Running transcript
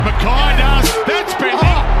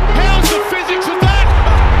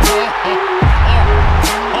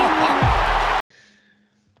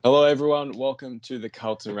welcome to the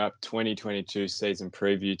Carlton Wrap 2022 season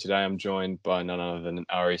preview. Today I'm joined by none other than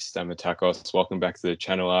Ari Stamatakos. Welcome back to the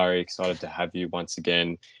channel, Ari. Excited to have you once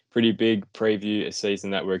again. Pretty big preview, a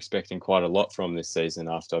season that we're expecting quite a lot from this season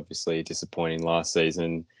after obviously disappointing last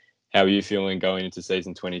season. How are you feeling going into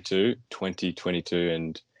season 2022,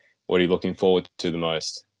 and what are you looking forward to the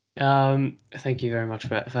most? Thank you very much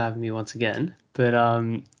for having me once again. But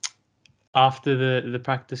after the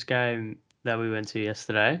practice game that we went to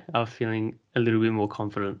yesterday, I'm feeling a little bit more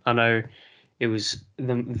confident. I know it was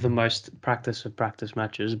the most practice of practice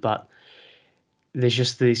matches, but there's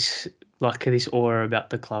just this aura about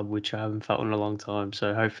the club which I haven't felt in a long time.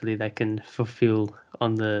 So hopefully they can fulfill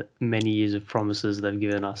on the many years of promises they've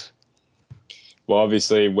given us. Well,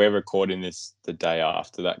 obviously, we're recording this the day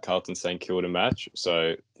after that Carlton St Kilda match,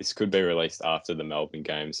 so this could be released after the Melbourne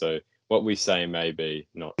game. So what we say may be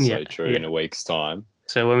not so true in a week's time.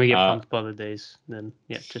 So when we get pumped by the D's, then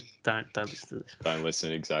just don't listen to this. Don't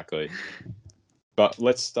listen, exactly. But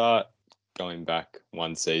let's start going back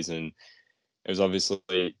one season. It was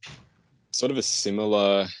obviously sort of a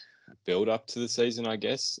similar build-up to the season, I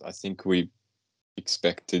guess. I think we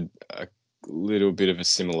expected a little bit of a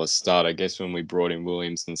similar start. I guess when we brought in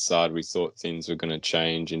Williams and Sard, we thought things were going to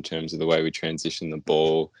change in terms of the way we transition the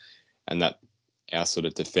ball, and that our sort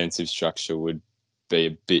of defensive structure would be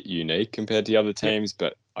a bit unique compared to the other teams.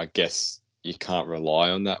 But I guess you can't rely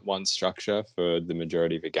on that one structure for the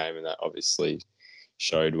majority of a game, and that obviously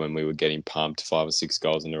showed when we were getting pumped 5 or 6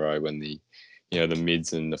 goals in a row when the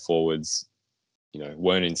mids and the forwards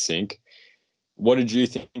weren't in sync. What did you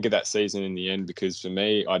think of that season in the end? Because for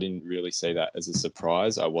me, I didn't really see that as a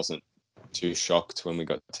surprise. I wasn't too shocked when we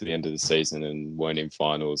got to the end of the season and weren't in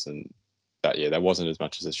finals, and that wasn't as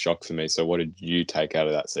much as a shock for me. So what did you take out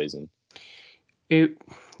of that season?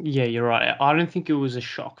 You're right. I don't think it was a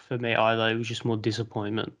shock for me either. It was just more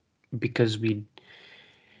disappointment because we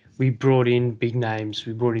brought in big names.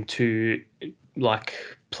 We brought in two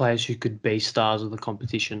players who could be stars of the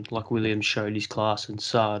competition. Like Williams showed his class, and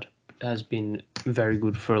Sard has been very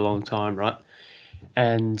good for a long time, right?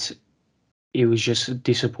 And it was just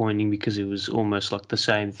disappointing because it was almost like the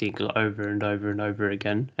same thing over and over and over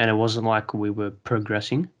again, and it wasn't like we were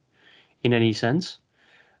progressing in any sense.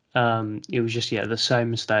 It was just the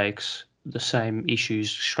same mistakes, the same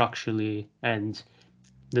issues structurally, and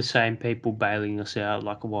the same people bailing us out,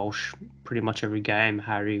 like Walsh pretty much every game,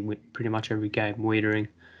 Harry pretty much every game, Wiedering.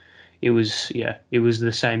 It was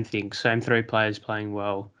the same thing, same three players playing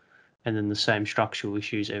well, and then the same structural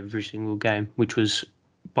issues every single game, which was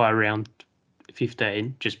by round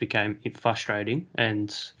 15 just became frustrating,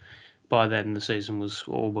 and by then the season was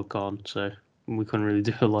all but gone, so we couldn't really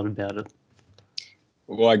do a lot about it.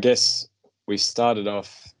 Well, I guess we started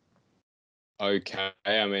off okay.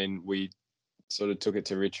 I mean, we sort of took it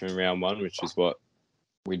to Richmond round one, which is what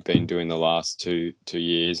we'd been doing the last two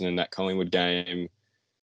years, and that Collingwood game,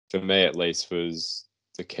 for me at least, was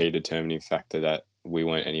the key determining factor that we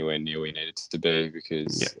weren't anywhere near where we needed to be,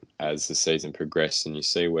 because as the season progressed and you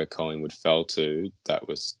see where Collingwood fell to, that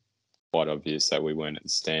was quite obvious that we weren't at the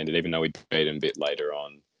standard. Even though we beat them a bit later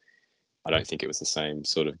on, I don't think it was the same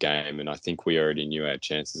sort of game, and I think we already knew our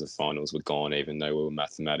chances of finals were gone, even though we were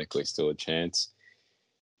mathematically still a chance.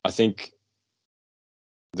 I think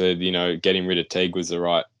getting rid of Teague was the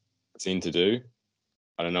right thing to do.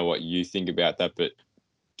 I don't know what you think about that, but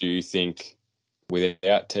do you think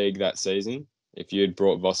without Teague that season, if you had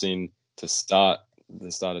brought Voss in to start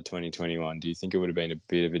the start of 2021, do you think it would have been a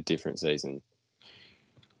bit of a different season?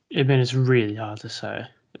 I mean, it's really hard to say.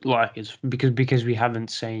 Like, it's because we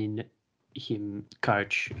haven't seen him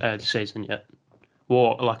coach the season yet.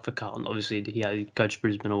 Well, like for Carlton, obviously he coached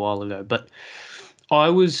Brisbane a while ago, but I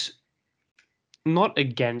was not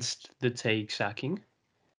against the Teague sacking.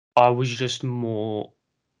 I was just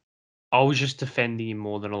defending him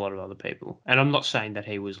more than a lot of other people. And I'm not saying that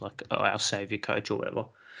he was like our savior coach or whatever.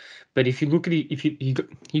 But if you look at it,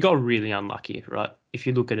 he got really unlucky, right? If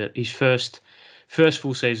you look at it, his first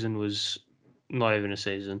full season was not even a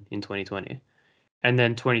season in 2020, and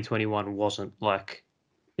then 2021 wasn't like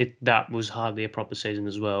it. That was hardly a proper season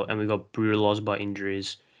as well, and we got brutalized by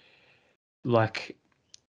injuries. Like,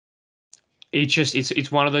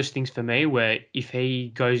 it's one of those things for me where if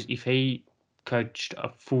he coached a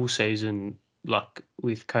full season like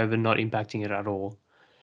with COVID not impacting it at all,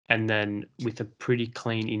 and then with a pretty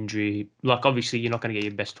clean injury, like obviously you're not going to get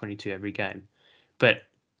your best 22 every game, but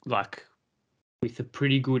like with a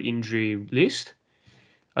pretty good injury list,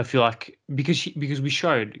 I feel like because we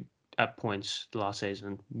showed at points last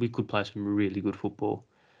season we could play some really good football.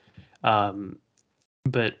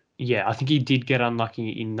 But yeah, I think he did get unlucky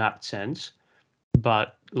in that sense.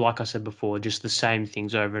 But like I said before, just the same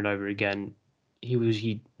things over and over again. He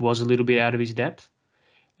was a little bit out of his depth,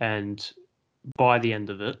 and by the end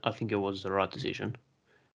of it, I think it was the right decision.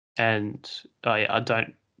 And I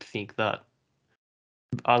don't think that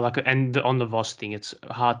I like it. And on the Voss thing, it's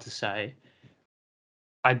hard to say.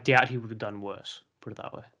 I doubt he would have done worse. Put it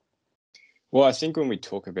that way. Well, I think when we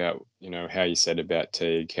talk about, how you said about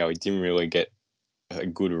Teague, how he didn't really get a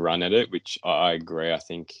good run at it, which I agree. I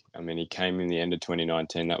mean, he came in the end of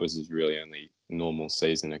 2019. That was his really only normal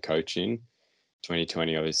season of coaching.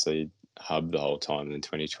 2020, obviously, hubbed the whole time. And then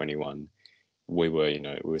 2021, we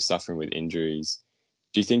were suffering with injuries.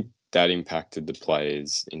 Do you think that impacted the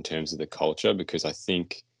players in terms of the culture? Because I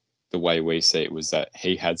think the way we see it was that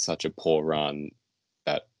he had such a poor run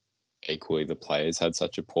that equally the players had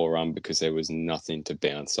such a poor run because there was nothing to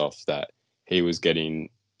bounce off that he was getting,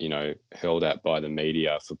 hurled at by the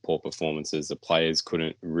media for poor performances. The players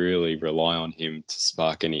couldn't really rely on him to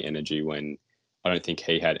spark any energy when I don't think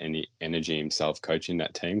he had any energy himself coaching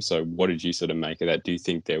that team. So what did you sort of make of that? Do you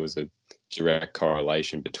think there was a direct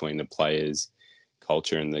correlation between the players'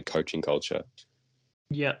 culture and the coaching culture?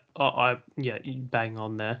 Yeah, yeah, you bang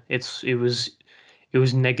on there. It was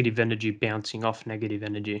negative energy bouncing off negative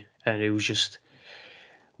energy, and it was just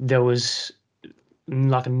there was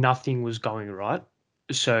like nothing was going right.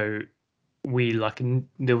 So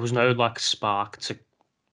there was no like spark to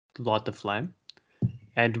light the flame,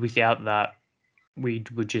 and without that, we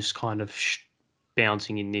were just kind of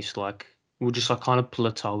bouncing in this like we're just like kind of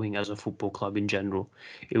plateauing as a football club in general.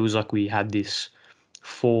 It was like we had this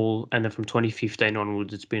fall, and then from 2015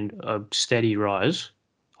 onwards, it's been a steady rise,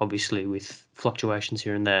 obviously with fluctuations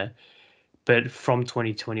here and there. But from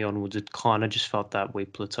 2020 onwards, it kind of just felt that we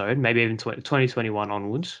plateaued. Maybe even 2021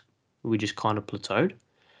 onwards, we just kind of plateaued,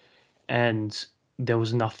 and there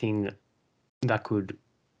was nothing that could,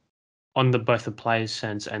 on the both the players'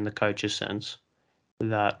 sense and the coach's sense,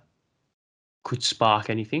 that could spark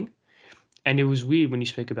anything. And it was weird when you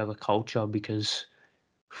speak about the culture because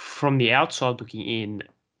from the outside looking in,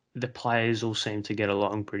 the players all seem to get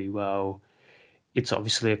along pretty well. It's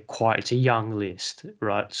obviously it's a young list,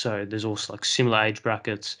 right? So there's also like similar age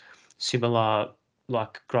brackets, similar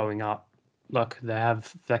like growing up, like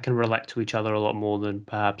they can relate to each other a lot more than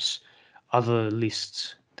perhaps other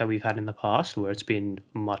lists that we've had in the past, where it's been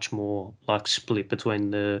much more like split between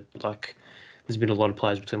the like. There's been a lot of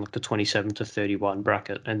players between like the 27 to 31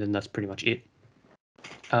 bracket, and then that's pretty much it.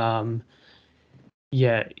 Um,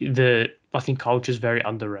 yeah, I think culture is very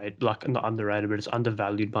underrated, like not underrated, but it's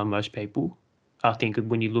undervalued by most people. I think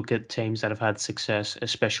when you look at teams that have had success,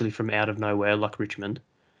 especially from out of nowhere, like Richmond,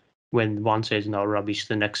 when one season they were rubbish,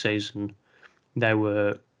 the next season they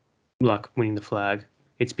were like winning the flag.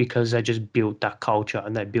 It's because they just built that culture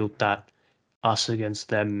and they built that us against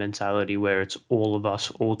them mentality where it's all of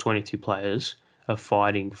us, all 22 players are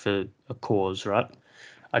fighting for a cause, right?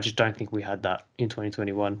 I just don't think we had that in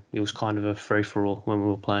 2021. It was kind of a free for all when we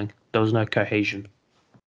were playing. There was no cohesion.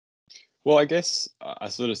 Well, I guess I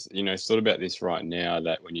sort of, thought about this right now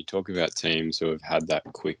that when you talk about teams who have had that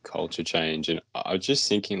quick culture change, and I was just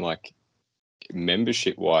thinking like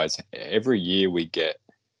membership wise, every year we get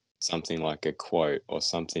something like a quote or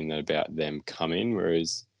something about them coming,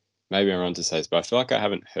 whereas maybe I'm wrong to say this, but I feel like I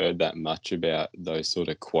haven't heard that much about those sort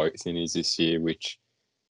of quote thingies this year, which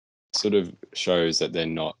sort of shows that they're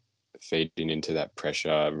not feeding into that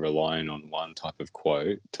pressure, relying on one type of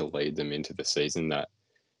quote to lead them into the season. That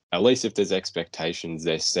at least if there's expectations,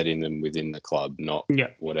 they're setting them within the club, not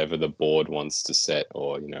Yeah. whatever the board wants to set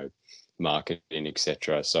or, marketing,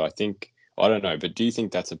 etc. So I think, I don't know, but do you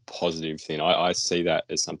think that's a positive thing? I see that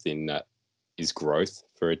as something that is growth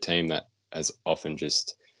for a team that has often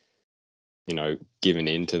just, given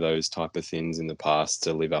in to those type of things in the past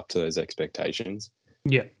to live up to those expectations.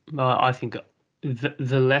 Yeah. I think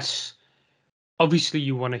the less obviously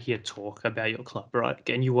you want to hear talk about your club, right?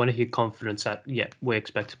 And you want to hear confidence that yeah, we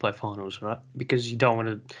expect to play finals, right? Because you don't want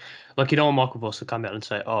to, like, you don't want Michael Voss to come out and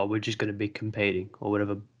say, "Oh, we're just going to be competing" or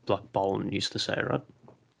whatever, like Boland used to say, right?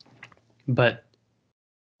 But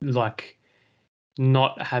like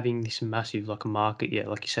not having this massive like market, yeah,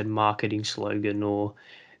 like you said, marketing slogan or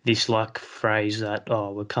this like phrase that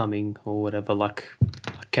oh we're coming or whatever, like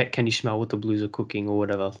can you smell what the Blues are cooking or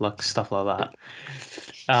whatever, like stuff like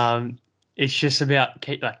that. It's just about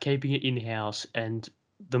keeping it in house, and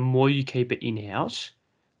the more you keep it in house,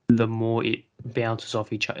 the more it bounces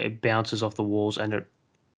off each other. It bounces off the walls, and it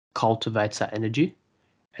cultivates that energy.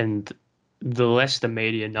 And the less the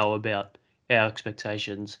media know about our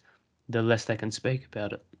expectations, the less they can speak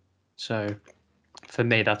about it. So for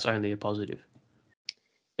me, that's only a positive.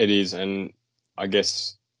 It is, and I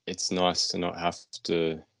guess it's nice to not have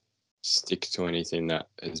to stick to anything that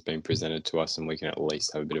has been presented to us, and we can at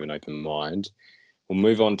least have a bit of an open mind. We'll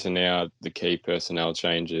move on to now the key personnel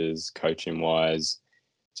changes, coaching wise.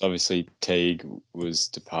 So obviously Teague was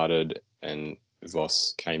departed and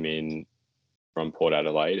Voss came in from Port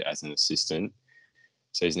Adelaide as an assistant.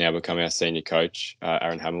 So he's now become our senior coach.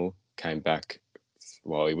 Aaron Hamill came back.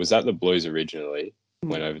 Well, he was at the Blues originally,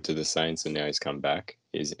 went over to the Saints, and now he's come back.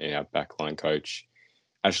 He's our backline coach.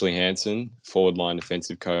 Ashley Hansen, forward line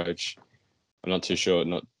defensive coach. I'm not too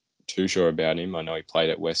sure about him. I know he played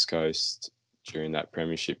at West Coast during that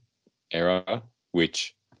premiership era,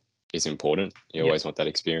 which is important. You always want that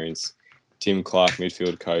experience. Tim Clark,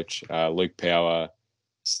 midfield coach. Luke Power,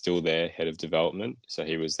 still there, head of development. So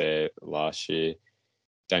he was there last year.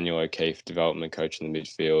 Daniel O'Keefe, development coach in the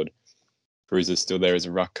midfield. Bruiser's still there as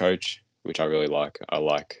a ruck coach, which I really like. I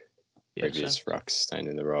like previous rucks staying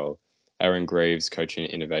in the role. Aaron Greaves, coaching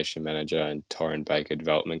innovation manager, and Torrin Baker,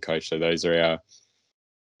 development coach. So those are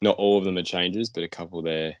not all of them are changes, but a couple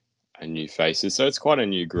there are new faces. So it's quite a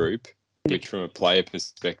new group, which from a player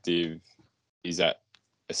perspective, is that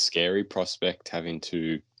a scary prospect, having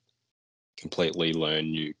to completely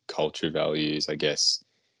learn new culture values, I guess.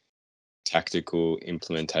 Tactical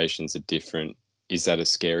implementations are different. Is that a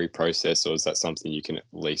scary process, or is that something you can at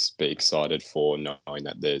least be excited for, knowing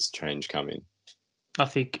that there's change coming? I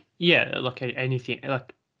think, yeah, like anything,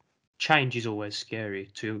 like change is always scary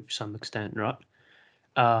to some extent, right?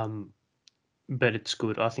 But it's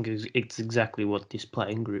good. I think it's exactly what this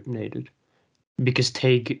playing group needed, because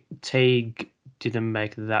Teague didn't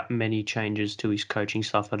make that many changes to his coaching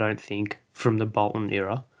stuff, I don't think, from the Bolton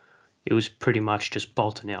era. It was pretty much just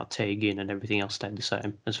Bolton out, Teague in, and everything else stayed the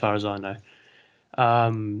same, as far as I know.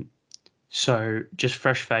 So just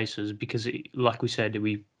fresh faces, because like we said,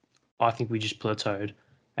 I think we just plateaued,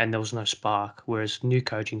 and there was no spark. Whereas new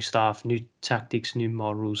coaching staff, new tactics, new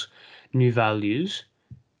models, new values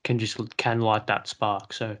can light that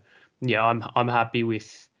spark. So yeah, I'm happy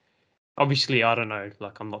with. Obviously, I don't know,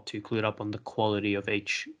 like I'm not too clued up on the quality of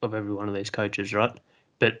every one of these coaches, right?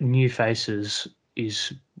 But new faces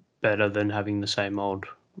is better than having the same old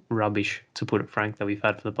rubbish, to put it frank, that we've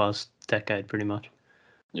had for the past decade, pretty much.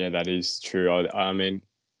 Yeah, that is true. I mean,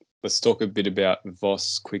 let's talk a bit about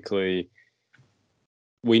Voss quickly.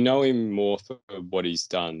 We know him more for what he's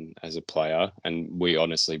done as a player, and we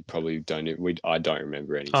honestly probably don't. I don't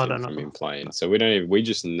remember anything from him playing, so we don't even. We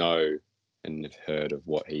just know and have heard of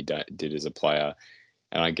what he did as a player,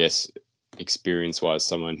 and I guess experience-wise,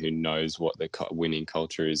 someone who knows what the winning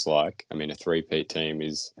culture is like. I mean, a three-peat team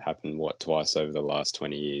has happened twice over the last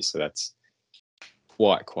 20 years, so that's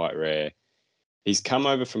quite rare. He's come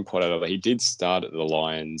over from Port Adelaide. He did start at the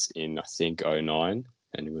Lions in, I think, 09,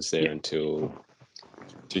 and he was there until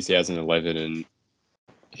 2011, and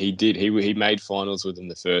he made finals within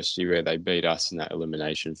the first year where they beat us in that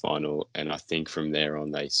elimination final, and I think from there on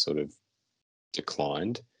they sort of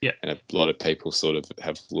declined. Yeah. And a lot of people sort of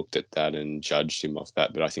have looked at that and judged him off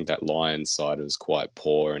that, but I think that Lions side was quite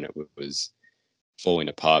poor, and it was falling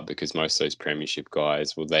apart because most of those premiership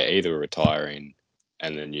guys, well, they either were retiring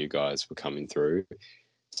and the new guys were coming through.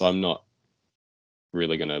 So I'm not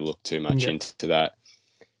really going to look too much into that.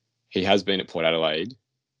 He has been at Port Adelaide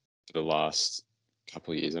for the last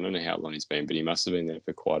couple of years. I don't know how long he's been, but he must have been there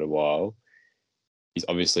for quite a while. He's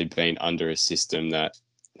obviously been under a system that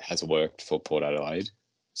has worked for Port Adelaide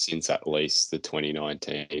since at least the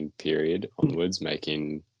 2019 period onwards,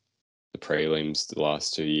 making the prelims the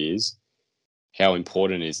last 2 years. How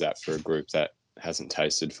important is that for a group that hasn't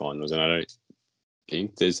tasted finals? And I don't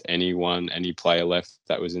think there's any player left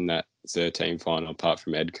that was in that 13 final apart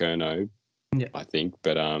from Ed Curnow, I think.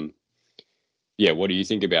 But yeah, what do you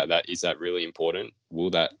think about that? Is that really important? Will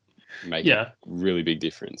that make a really big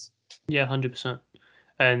difference? Yeah, 100%.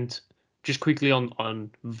 And just quickly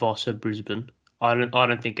on Voss at Brisbane, I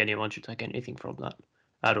don't think anyone should take anything from that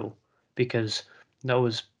at all, because that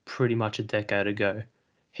was pretty much a decade ago.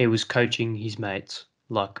 He was coaching his mates.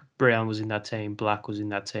 Like Brown was in that team, Black was in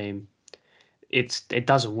that team. It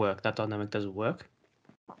doesn't work. That dynamic doesn't work.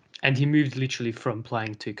 And he moved literally from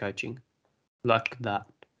playing to coaching, like that.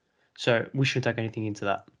 So we shouldn't take anything into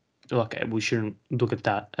that. Like we shouldn't look at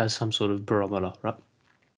that as some sort of barometer, right?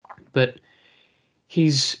 But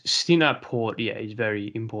his stint at Port, is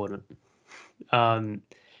very important,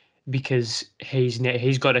 because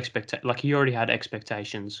he's got he already had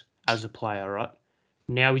expectations as a player, right?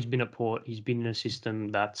 Now he's been at Port, he's been in a system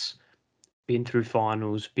that's been through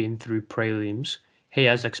finals, been through prelims. He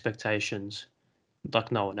has expectations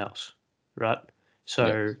like no one else, right?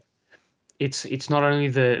 So it's not only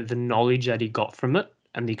the knowledge that he got from it,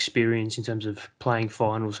 and the experience in terms of playing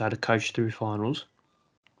finals, how to coach through finals,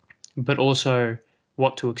 but also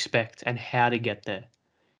what to expect and how to get there.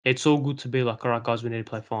 It's all good to be like, all right, guys, we need to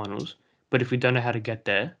play finals, but if we don't know how to get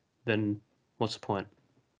there, then what's the point?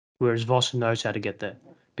 Whereas Voss knows how to get there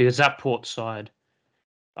because that Port side,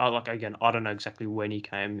 again, I don't know exactly when he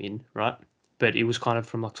came in, right? But it was kind of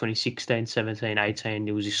from like 2016, 17, 18,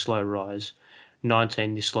 it was this slow rise.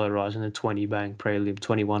 19, this slow rise, and then 20 bang prelim,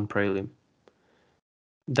 21 prelim.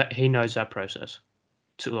 That he knows that process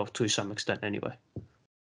to some extent anyway.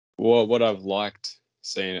 Well, what I've liked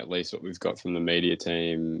seeing, at least what we've got from the media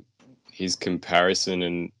team, his comparison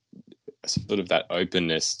and sort of that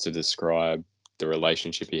openness to describe the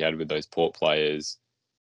relationship he had with those Port players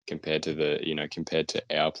compared to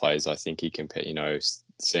our players. I think he compared,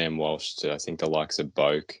 Sam Walsh to, I think, the likes of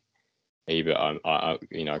Boak. But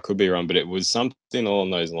I could be wrong, but it was something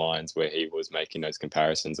along those lines where he was making those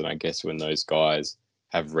comparisons. And I guess when those guys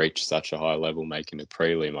have reached such a high level making a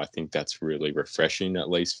prelim, I think that's really refreshing, at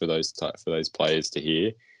least for those players to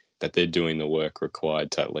hear that they're doing the work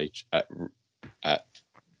required to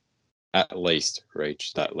at least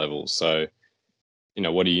reach that level. So,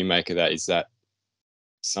 what do you make of that? Is that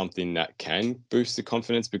something that can boost the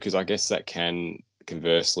confidence? Because I guess that can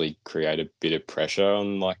conversely create a bit of pressure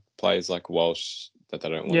on like players like Walsh that they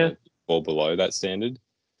don't want to fall below that standard.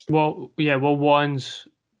 Well, yeah. Well, Wines,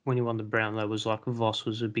 when he won the Brownlow, was like Voss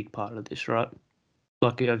was a big part of this, right?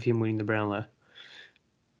 Like of him winning the Brownlow.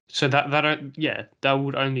 So that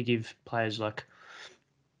would only give players like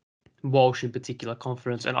Walsh in particular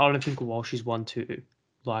confidence, and I don't think Walsh is one to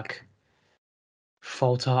like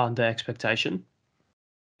falter under expectation.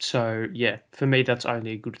 So yeah, for me that's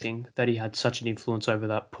only a good thing that he had such an influence over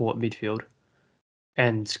that Port midfield,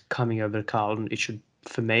 and coming over to Carlton, it should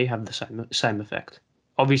for me have the same effect.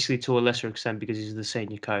 Obviously to a lesser extent because he's the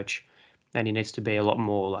senior coach, and he needs to be a lot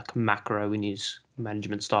more like macro in his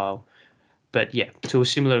management style. But yeah, to a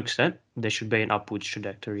similar extent, there should be an upwards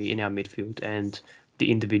trajectory in our midfield and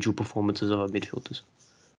the individual performances of our midfielders.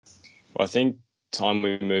 Well, I think time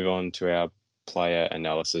we move on to our player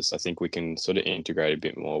analysis, I think we can sort of integrate a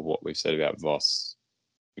bit more of what we've said about Voss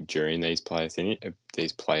during these player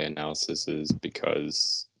analyses,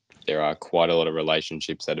 because there are quite a lot of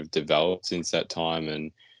relationships that have developed since that time.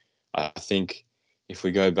 And I think if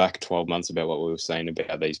we go back 12 months about what we were saying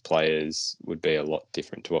about these players would be a lot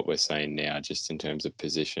different to what we're saying now, just in terms of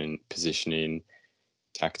positioning,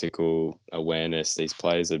 tactical awareness. These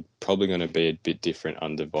players are probably going to be a bit different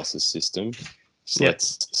under Voss's system. So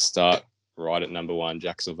Let's start right at number one,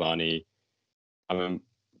 Jack Silvani. I mean,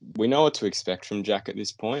 we know what to expect from Jack at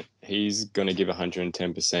this point. He's going to give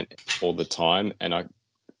 110% all the time. And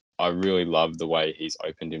I really love the way he's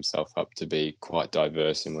opened himself up to be quite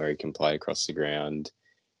diverse in where he can play across the ground.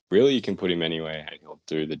 Really, you can put him anywhere and he'll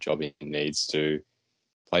do the job he needs to.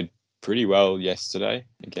 Played pretty well yesterday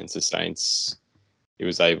against the Saints. He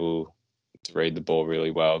was able to read the ball really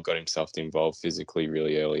well, got himself involved physically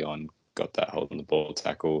really early on, got that hold on the ball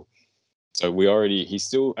tackle. So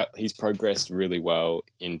he's progressed really well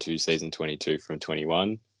into season 22 from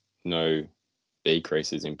 21. No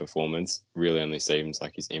decreases in performance. Really only seems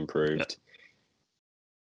like he's improved. Yep.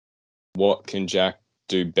 What can Jack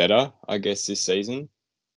do better, I guess, this season?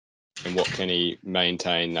 And what can he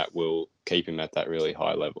maintain that will keep him at that really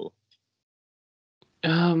high level?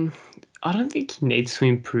 I don't think he needs to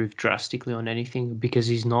improve drastically on anything because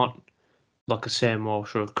he's not like a Sam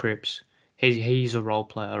Walsh or a Cripps. He's a role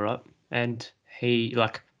player, right? And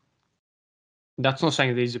that's not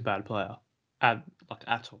saying that he's a bad player at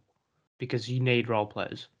all, because you need role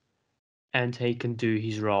players, and he can do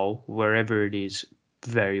his role wherever it is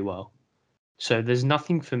very well. So there's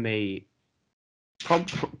nothing for me.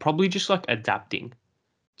 Probably just like adapting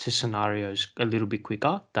to scenarios a little bit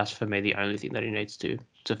quicker. That's for me the only thing that he needs to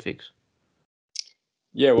fix.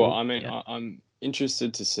 Yeah, well, I mean, yeah. I'm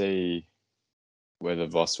interested to see whether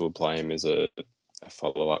Voss will play him as a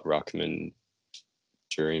follow-up ruckman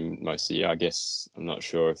during most of the year. I guess I'm not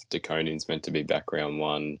sure if DeConing's meant to be back round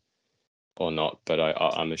one or not, but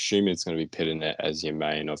I'm assuming it's going to be Pitternet as your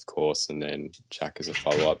main, of course, and then Jack as a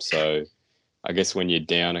follow-up. So I guess when you're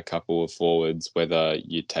down a couple of forwards, whether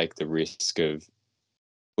you take the risk of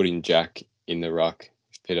putting Jack in the ruck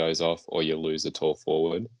if Pitto's off, or you lose a tall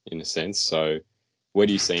forward in a sense. So where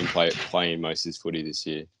do you see him playing most of his footy this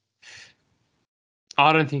year?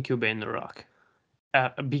 I don't think he'll be in the ruck,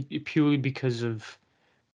 purely because of,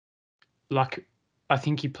 I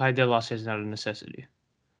think he played there last season out of necessity.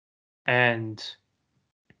 And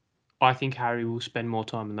I think Harry will spend more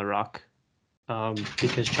time in the ruck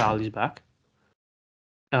because Charlie's back.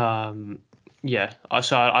 Yeah, I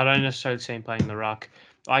don't necessarily see him playing the ruck.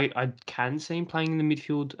 I can see him playing in the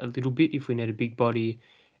midfield a little bit if we need a big body,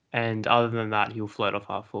 and other than that, he'll float off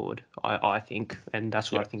half forward. I think, and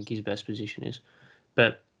that's what Yeah. I think his best position is.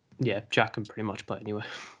 But yeah, Jack can pretty much play anywhere.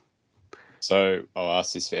 So I'll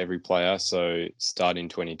ask this for every player. So starting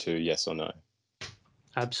 22, yes or no?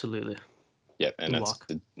 Absolutely, Yep, and lock.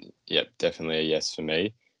 yep, definitely a yes for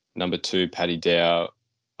me. Number two, Paddy Dow.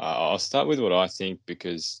 I'll start with what I think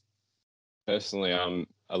because personally, I'm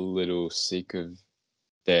a little sick of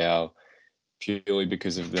Dow purely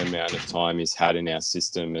because of the amount of time he's had in our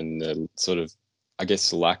system and the sort of, I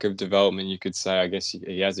guess, lack of development, you could say. I guess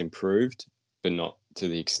he has improved, but not to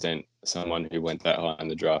the extent someone who went that high in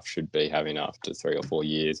the draft should be having after 3 or 4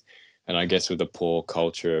 years. And I guess with a poor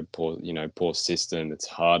culture, poor system, it's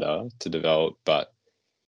harder to develop. But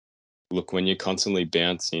look, when you're constantly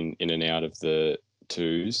bouncing in and out of the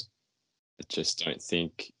twos, I just don't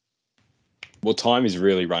think. Well, time is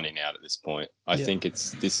really running out at this point. I Yeah, think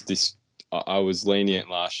it's this. I was lenient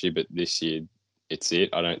last year, but this year it's it.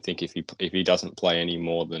 I don't think if he doesn't play any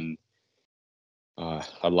more than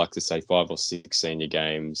I'd like to say 5 or 6 senior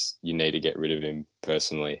games, you need to get rid of him.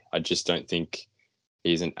 Personally, I just don't think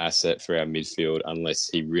he's an asset for our midfield unless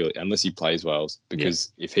he plays well. yeah,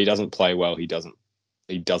 Because if he doesn't play well, he doesn't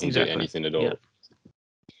do exactly. anything at Yeah. all.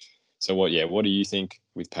 So what? Yeah, what do you think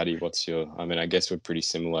with Paddy? What's your? I mean, I guess we're pretty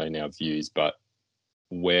similar in our views, but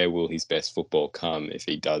where will his best football come if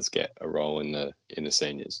he does get a role in the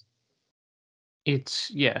seniors?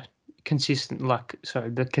 It's consistent.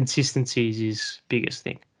 The consistency is his biggest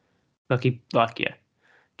thing.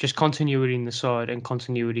 Just continuity in the side and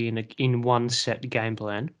continuity in one set game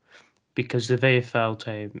plan. Because the VFL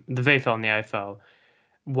and the AFL,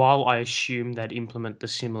 while I assume they'd implement the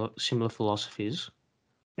similar philosophies,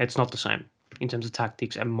 it's not the same in terms of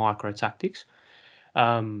tactics and micro tactics.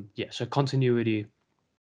 So continuity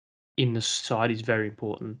in the side is very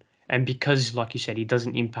important. And because, like you said, he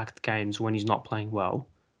doesn't impact games when he's not playing well,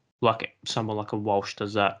 like someone like a Walsh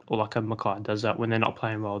does that, or like a Mackay does that when they're not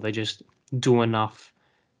playing well. They just do enough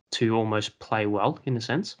to almost play well, in a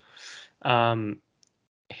sense. Um,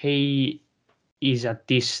 he is at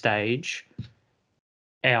this stage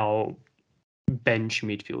our bench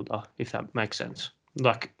midfielder, if that makes sense.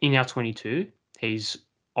 Like in our 22, he's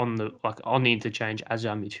on the interchange as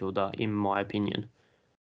our midfielder, in my opinion.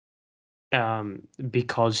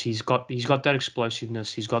 Because he's got that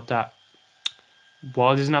explosiveness, he's got that.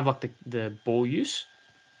 While he doesn't have like the ball use,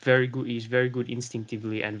 very good. He's very good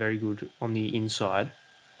instinctively and very good on the inside.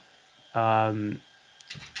 Um,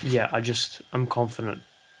 I'm confident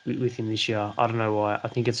with him this year. I don't know why. I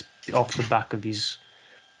think it's off the back of his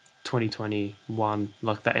 2021,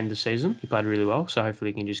 like that end of season. He played really well, so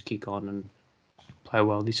hopefully he can just kick on and play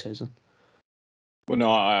well this season. Well,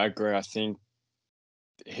 no, I agree. I think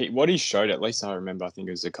what he showed, at least I remember, I think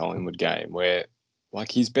it was the Collingwood game where,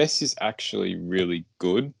 like, his best is actually really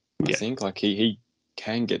good. I Yeah, think, like, he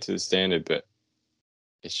can get to the standard, but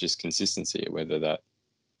it's just consistency. Whether that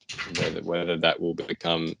will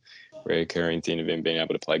become a recurring thing of him being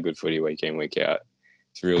able to play good footy week in, week out.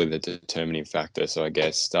 It's really the determining factor. So I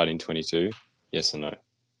guess starting 22, yes or no?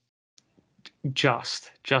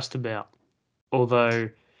 just about. Although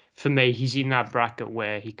for me, he's in that bracket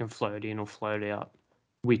where he can float in or float out,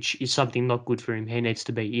 which is something not good for him. He needs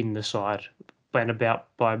to be in the side, and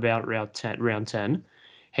by about round 10,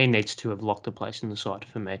 he needs to have locked a place in the side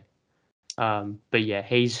for me. But yeah,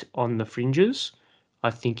 he's on the fringes.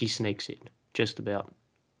 I think he sneaks in just about.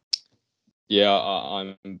 Yeah,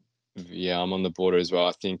 I'm on the border as well.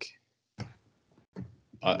 I think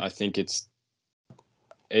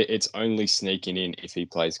it's only sneaking in if he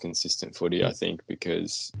plays consistent footy. I think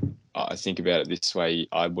because I think about it this way,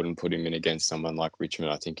 I wouldn't put him in against someone like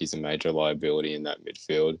Richmond. I think he's a major liability in that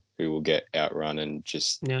midfield who will get outrun and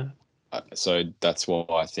just. Yeah, So that's why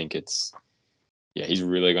I think he's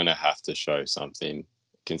really going to have to show something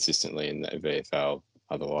consistently in the VFL.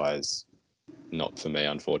 Otherwise, not for me,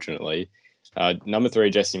 unfortunately. Number 3,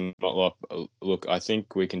 Jesse Motlop. Look, I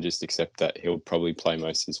think we can just accept that he'll probably play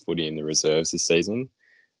most of his footy in the reserves this season.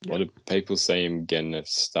 A yeah, lot of people see him getting a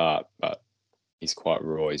start, but he's quite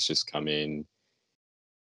raw. He's just come in.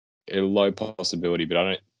 A low possibility, but I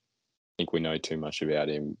don't think we know too much about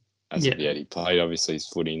him as of yeah, yet. He played, obviously, his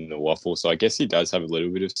footy in the waffle, so I guess he does have a little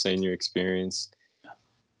bit of senior experience,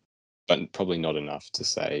 but probably not enough to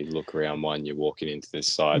say, look, round one, you're walking into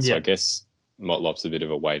this side. So I yeah. guess Motlop's a bit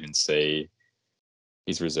of a wait and see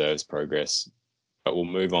his reserves progress, but we'll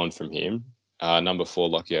move on from him. Number 4,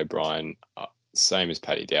 Lockie O'Brien, same as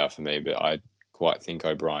Paddy Dow for me, but I quite think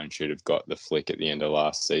O'Brien should have got the flick at the end of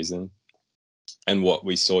last season. And what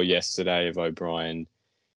we saw yesterday of O'Brien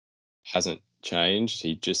hasn't changed.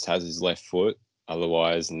 He just has his left foot.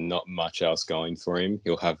 Otherwise, not much else going for him.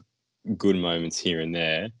 He'll have good moments here and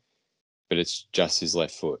there, but it's just his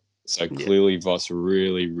left foot. So clearly Voss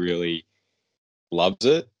really, really loves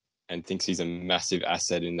it and thinks he's a massive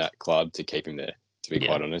asset in that club to keep him there, to be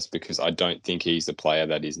quite honest, because I don't think he's a player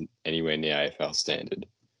that is anywhere near AFL standard.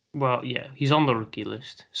 Well, yeah, he's on the rookie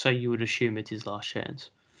list, so you would assume it's his last chance.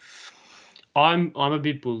 I'm a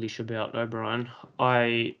bit bullish about O'Brien.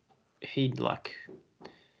 He like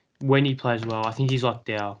when he plays well, I think he's like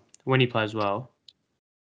Dow. When he plays well,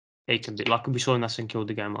 he can be like we saw in that St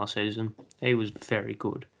Kilda game last season. He was very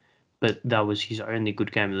good, but that was his only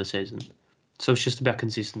good game of the season. So it's just about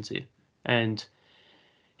consistency. And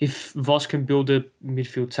if Voss can build a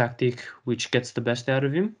midfield tactic which gets the best out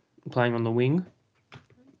of him, playing on the wing,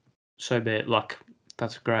 so be it. Like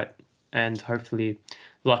that's great, and hopefully,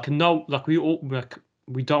 we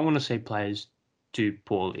don't want to see players do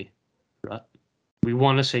poorly, right? We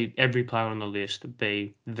want to see every player on the list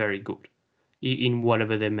be very good in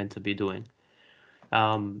whatever they're meant to be doing.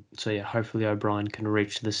 So yeah, hopefully O'Brien can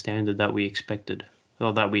reach the standard that we expected,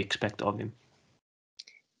 or that we expect of him.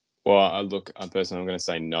 Well, I'm personally, I'm going to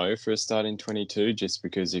say no for a start in 22, just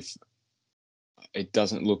because if it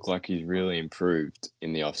doesn't look like he's really improved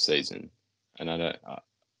in the off season, and I don't.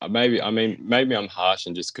 Maybe I'm harsh,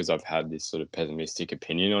 and just because I've had this sort of pessimistic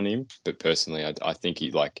opinion on him, but personally, I think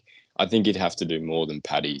I think he'd have to do more than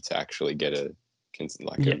Paddy to actually get a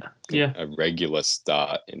regular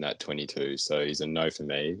start in that 22. So he's a no for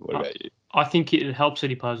me. What about you? I think it helps that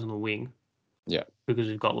he plays on the wing. Yeah, because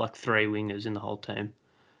we've got like 3 wingers in the whole team.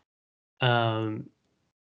 I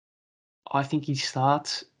think he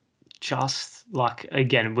starts just like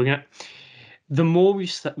again. The more we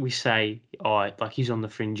say, like he's on the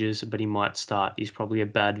fringes, but he might start, is probably a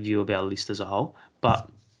bad view of our list as a whole. But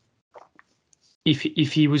if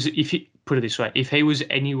he put it this way, if he was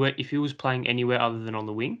playing anywhere other than on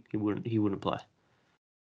the wing, he wouldn't play.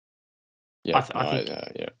 Yeah,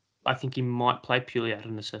 I think he might play purely out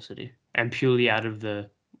of necessity and purely out of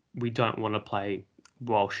we don't want to play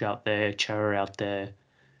Walsh out there, Chera out there,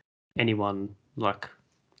 anyone like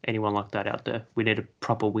that out there. We need a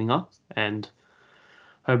proper winger, and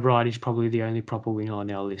O'Brien is probably the only proper winger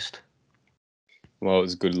on our list. Well, it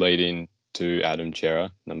was a good lead in to Adam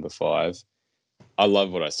Chera, number 5. I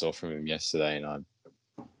love what I saw from him yesterday, and I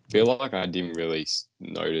feel like I didn't really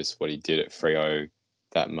notice what he did at Freo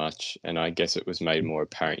that much, and I guess it was made more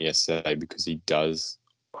apparent yesterday because he does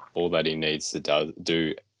all that he needs to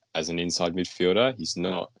do as an inside midfielder. He's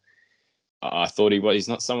not. I thought he's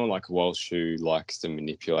not someone like Walsh who likes to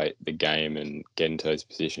manipulate the game and get into those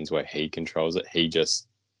positions where he controls it. He just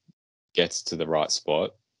gets to the right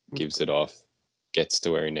spot, gives it off, gets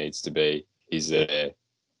to where he needs to be. He's there.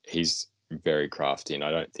 He's very crafty, and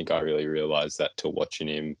I don't think I really realised that till watching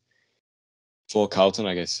him for Carlton.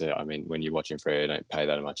 I guess when you watch him for, I don't pay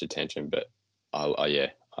that much attention, but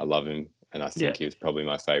I love him, and I think he was probably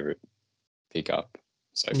my favourite pickup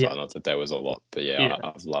so far. Not that there was a lot, but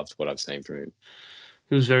I've loved what I've seen from him.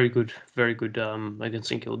 He was very good against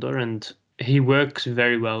St Kilda, and he works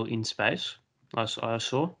very well in space. I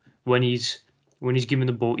saw when he's given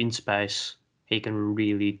the ball in space, he can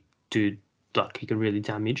really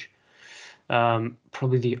damage.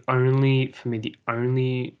 Probably the only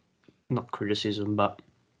not criticism, but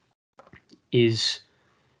is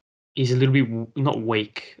a little bit not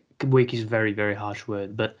weak. Weak is a very, very harsh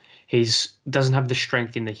word, but doesn't have the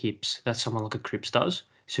strength in the hips that someone like a Cripps does.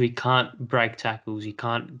 So he can't break tackles. He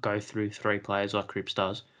can't go through 3 players like Cripps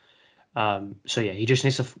does. He just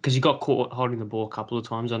needs to, because he got caught holding the ball a couple of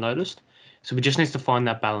times, I noticed. So he just needs to find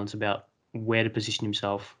that balance about where to position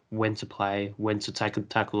himself, when to play, when to take a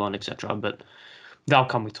tackle on, etc. But they'll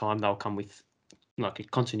come with time. They'll come with like a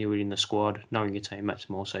continuity in the squad, knowing your teammates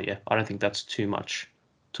more. So yeah, I don't think that's too much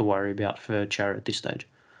to worry about for Chara at this stage.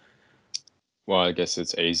 Well, I guess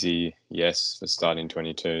it's easy, yes, for starting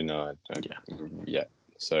 22. No, yeah.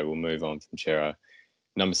 So we'll move on from Chera.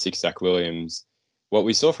 Number 6, Zach Williams. What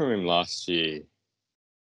we saw from him last year,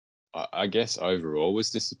 I guess overall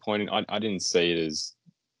was disappointing. I didn't see it as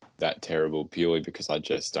that terrible purely because I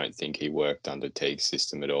just don't think he worked under Teague's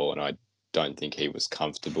system at all, and I don't think he was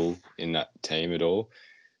comfortable in that team at all.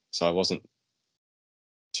 So I wasn't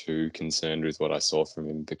too concerned with what I saw from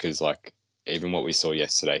him because, like, even what we saw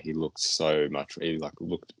yesterday, he looked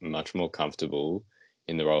much more comfortable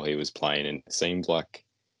in the role he was playing, and it seemed like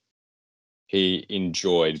he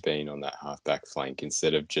enjoyed being on that halfback flank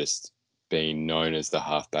instead of just being known as the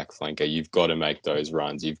halfback flanker. You've got to make those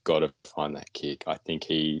runs. You've got to find that kick. I think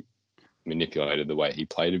he manipulated the way he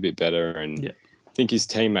played a bit better, and think his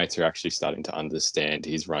teammates are actually starting to understand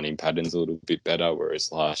his running patterns a little bit better,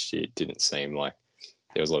 whereas last year it didn't seem like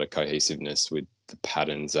there was a lot of cohesiveness with the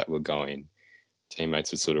patterns that were going.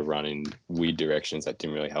 Teammates would sort of run in weird directions that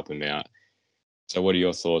didn't really help him out. So what are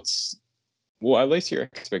your thoughts? Well, at least your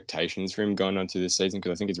expectations for him going on to this season,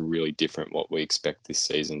 because I think it's really different what we expect this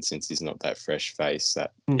season since he's not that fresh face,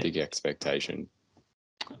 that big expectation.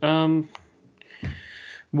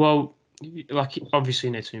 Well, like obviously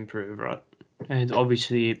he needs to improve, right? And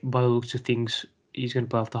obviously, by the looks of things, he's going to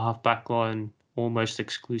play off the half back line almost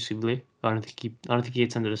exclusively. I don't think he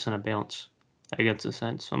gets under the centre bounce against the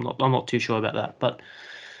Saints. I'm not too sure about that, but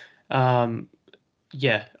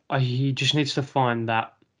he just needs to find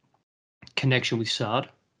that connection with Sard,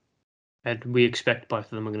 and we expect both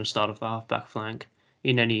of them are going to start off the half back flank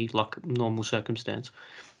in any like normal circumstance.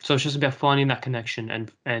 So it's just about finding that connection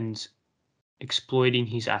and exploiting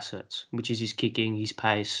his assets, which is his kicking, his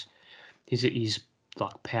pace, his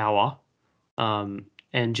like power, and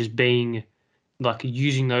just being like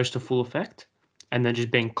using those to full effect, and then just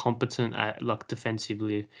being competent at like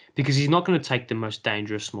defensively, because he's not going to take the most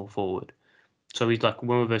dangerous small forward. So he's like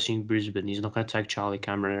when we're versing Brisbane, he's not going to take Charlie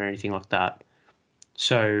Cameron or anything like that.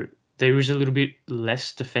 So there is a little bit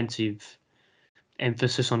less defensive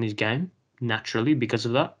emphasis on his game naturally because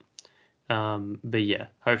of that. But yeah,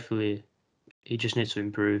 hopefully he just needs to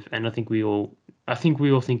improve, and I think we all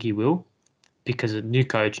think he will, because a new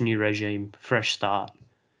coach, new regime, fresh start,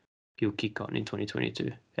 he'll kick on in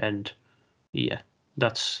 2022, and yeah,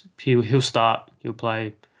 he'll start, he'll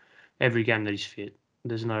play every game that he's fit.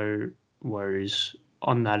 There's no worries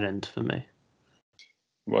on that end for me.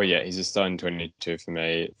 Well, yeah, he's a start in 22 for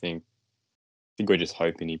me. I think we're just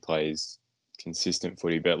hoping he plays consistent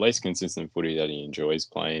footy, but at least consistent footy that he enjoys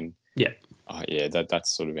playing. Yeah.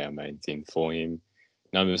 That's sort of our main thing for him.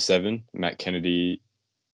 Number 7, Matt Kennedy.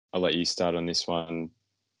 I'll let you start on this one.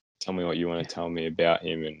 Tell me what you want to tell me about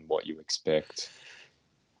him and what you expect.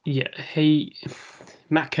 Yeah,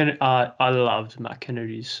 Matt Kennedy. I loved Matt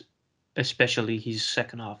Kennedy's, especially his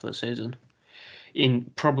second half of the season.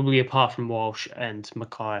 In probably apart from Walsh and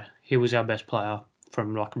Mackay, he was our best player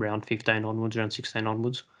from like around 15 onwards, around 16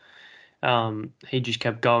 onwards. He just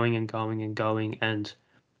kept going and going and going, and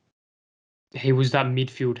he was that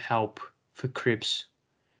midfield help for Cripps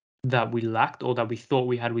that we lacked, or that we thought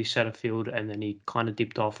we had with Setterfield, and then he kind of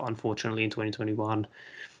dipped off, unfortunately, in 2021.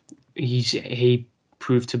 He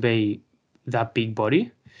proved to be that big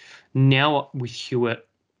body. Now with Hewitt,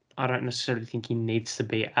 I don't necessarily think he needs to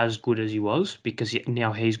be as good as he was, because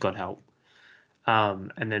now he's got help.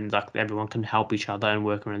 And then like everyone can help each other and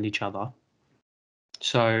work around each other.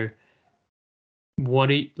 So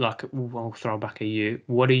I'll throw back at you.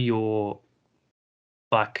 What are your,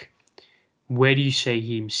 like, where do you see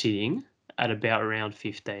him sitting at about around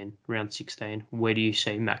 15, around 16? Where do you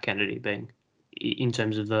see Matt Kennedy being in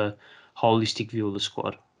terms of the holistic view of the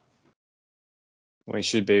squad? Well, he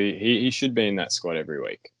should be. He should be in that squad every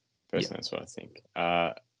week. Personally, That's what I think.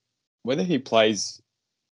 Whether he plays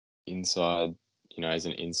inside, as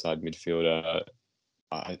an inside midfielder,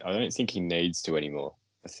 I don't think he needs to anymore.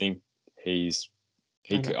 I think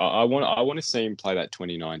I want to see him play that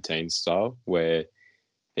 2019 style where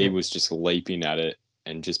he was just leaping at it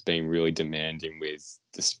and just being really demanding with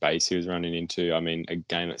the space he was running into. I mean, a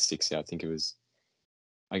game that sticks out, I think it was,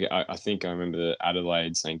 I think I remember the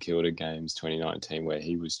Adelaide St Kilda games 2019 where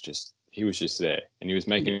he was just there and he was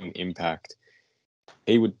making an impact.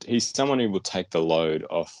 He's someone who will take the load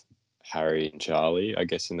off Harry and Charlie, I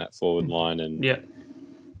guess, in that forward line. And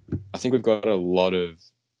I think we've got a lot of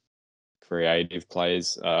creative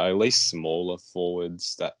players, at least smaller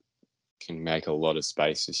forwards that can make a lot of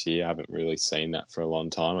space this year. I haven't really seen that for a long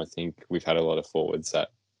time. I think we've had a lot of forwards that,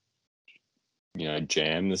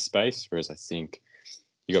 jam the space, whereas I think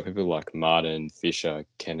you got people like Martin, Fisher,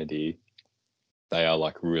 Kennedy. They are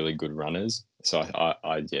like really good runners. So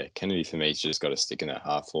Kennedy for me has just got to stick in that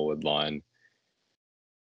half forward line.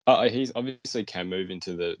 He's obviously can move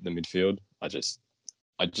into the midfield. I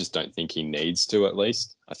just don't think he needs to. At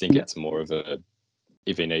least I think it's more of a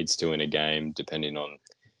if he needs to in a game, depending on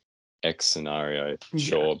X scenario,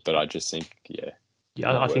 sure. But I just think,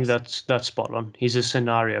 I think that's spot on. He's a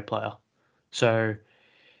scenario player. So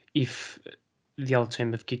if the other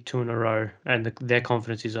team have kicked 2 in a row and their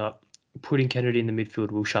confidence is up, putting Kennedy in the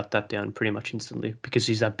midfield will shut that down pretty much instantly, because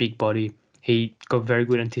he's that big body. He got very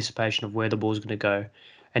good anticipation of where the ball's going to go,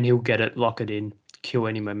 and he'll get it, lock it in, kill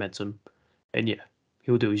any momentum, and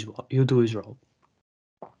he'll do his role.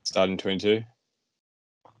 Starting 22.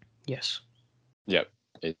 Yes. Yep,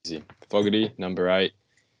 easy. Fogarty, number 8.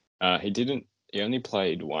 He only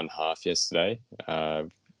played one half yesterday.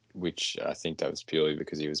 which I think that was purely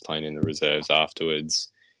because he was playing in the reserves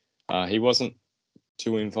afterwards. He wasn't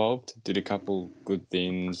too involved, did a couple good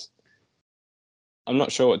things. I'm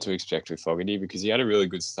not sure what to expect with Fogarty because he had a really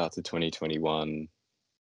good start to 2021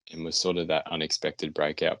 and was sort of that unexpected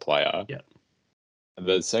breakout player. Yeah.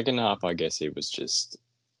 The second half, I guess he was just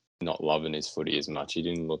not loving his footy as much. He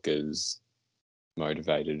didn't look as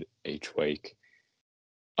motivated each week.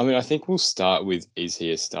 I mean, I think we'll start with, is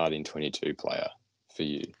he a starting 22 player for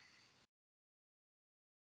you?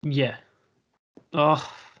 Yeah.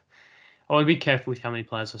 Oh, I want to be careful with how many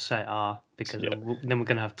players I say are, because then we're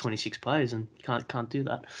going to have 26 players and can't do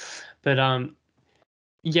that. But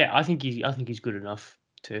yeah, I think he's good enough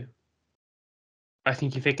too. I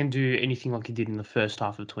think if he can do anything like he did in the first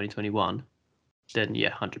half of 2021, then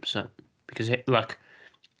yeah, 100%. Because like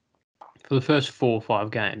for the first 4 or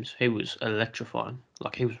 5 games, he was electrifying.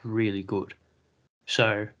 Like he was really good.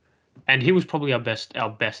 So, and he was probably our best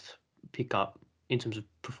pickup in terms of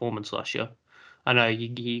performance last year. I know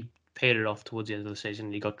he petered off towards the end of the season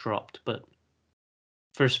and he got dropped, but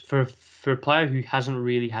for a player who hasn't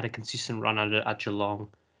really had a consistent run at Geelong,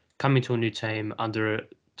 coming to a new team under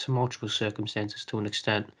tumultuous circumstances to an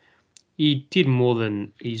extent, he did more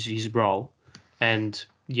than his role. And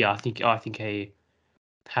yeah, I think he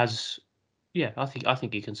has. Yeah, I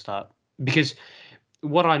think he can start, because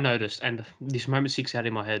what I noticed, and this moment sticks out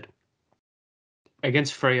in my head,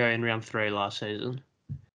 against Freo in round 3 last season,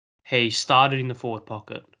 he started in the forward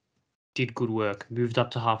pocket, did good work, moved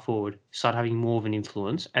up to half forward, started having more of an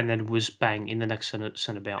influence, and then was bang in the next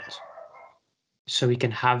centre bounce. So he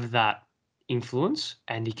can have that influence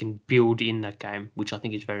and he can build in that game, which I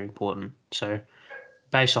think is very important. So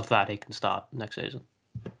based off that, he can start next season.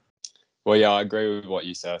 Well, yeah, I agree with what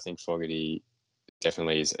you said. I think Fogarty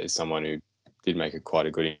definitely is someone who did make quite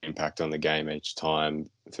a good impact on the game each time.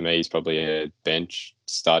 For me, he's probably a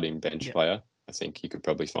starting bench player. I think you could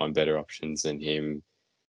probably find better options than him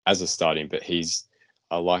as a starting, but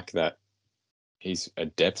I like that he's a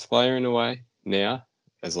depth player in a way now,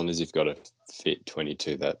 as long as you've got a fit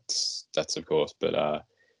 22, that's of course. But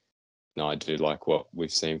no, I do like what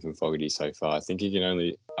we've seen from Fogarty so far. I think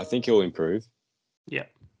he'll improve. Yeah.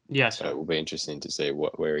 Yeah. So it will be interesting to see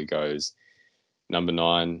where he goes. Number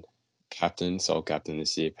 9, sole captain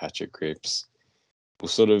this year, Patrick Cripps. We'll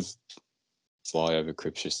sort of fly over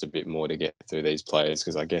Cripps just a bit more to get through these players,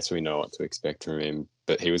 because I guess we know what to expect from him.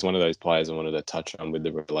 But he was one of those players I wanted to touch on with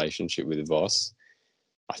the relationship with Voss.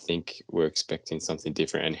 I think we're expecting something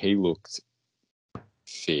different, and he looked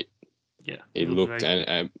fit. Yeah, he looked,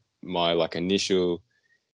 and my initial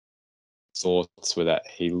thoughts were that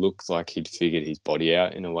he looked like he'd figured his body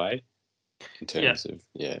out in a way, in terms of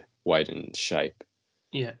weight and shape.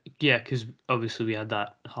 Yeah, because obviously we had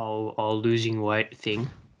that whole losing weight thing,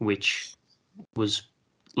 which was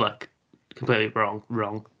like completely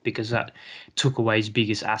wrong, because that took away his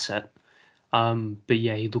biggest asset. But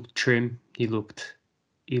yeah, he looked trim. He looked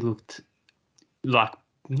like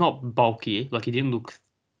not bulky, like he didn't look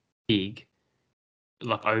big,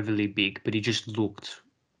 like overly big, but he just looked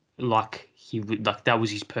like he would, like that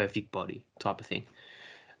was his perfect body type of thing.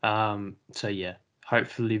 So yeah,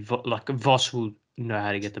 hopefully Voss will know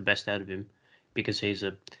how to get the best out of him, because he's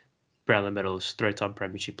a Brownlow medalist, 3-time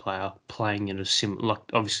premiership player, playing in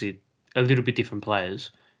obviously a little bit different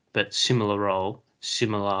players, but similar role,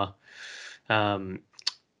 similar.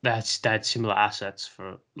 They had similar assets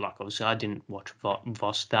for, like, obviously I didn't watch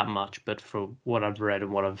Voss that much, but for what I've read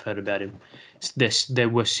and what I've heard about him, there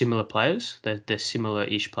were similar players. They're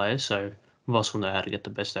similar-ish players, so Voss will know how to get the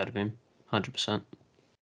best out of him, 100%.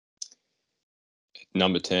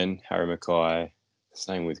 Number 10, Harry Mackay.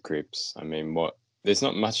 Same with Cripps. I mean, there's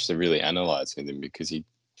not much to really analyse with him, because he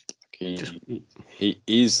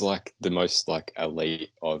is like the most elite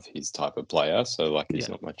of his type of player. So there's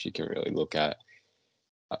not much you can really look at.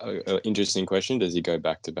 Interesting question: does he go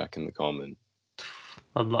back to back in the Coleman?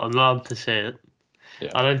 I'd love to see it.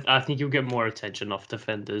 Yeah. I think you'll get more attention off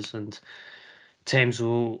defenders, and teams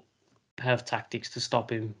will have tactics to stop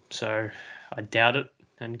him. So I doubt it.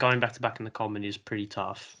 And going back to back in the Coleman is pretty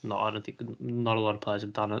tough. I don't think not a lot of players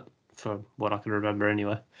have done it, for what I can remember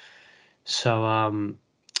anyway. So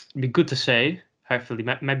it'd be good to see. Hopefully,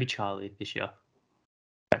 maybe Charlie this year.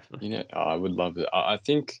 Hopefully. I would love it. I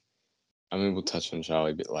think. I mean, we'll touch on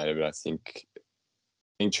Charlie a bit later, but I think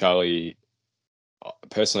Charlie.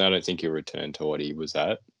 Personally, I don't think he'll return to what he was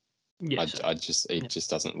at. Yes, it just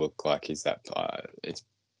doesn't look like he's that player. It's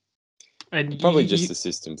and probably just the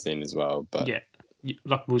system thing as well. But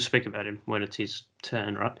like, we'll speak about him when it's his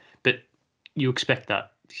turn, right? But you expect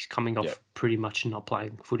that he's coming off pretty much not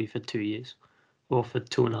playing footy for 2 years, or for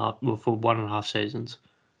 2.5, or for 1.5 seasons.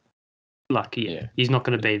 Like, he's not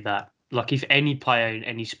going to be that. Like, if any player in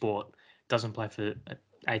any sport doesn't play for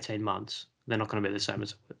 18 months, they're not going to be the same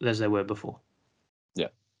as they were before. Yeah.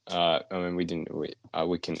 I mean, we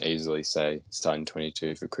can easily say starting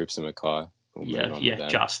 22 for Cripps and Mackay. We'll move on with them.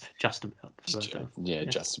 just about. Just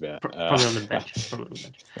about. Probably on the bench. Probably on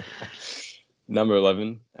the bench. Number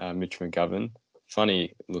 11, Mitch McGovern.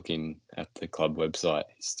 Funny looking at the club website,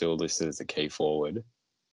 he's still listed as a key forward.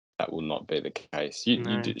 That will not be the case.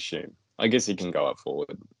 You'd assume. I guess he can go up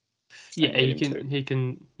forward. Yeah, he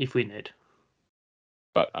can if we need.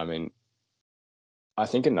 But I mean, I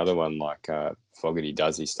think another one like Fogarty,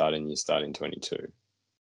 does he start in 22?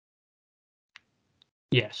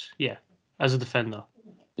 Yes, yeah, as a defender.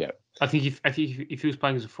 Yeah. I think if he was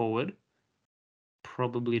playing as a forward,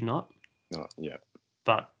 probably not. Not yeah.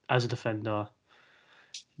 But as a defender,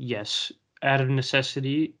 yes, out of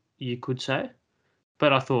necessity, you could say.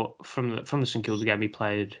 But I thought from the St Kilda game, he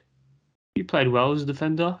played well as a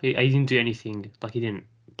defender. He didn't do anything, like, he didn't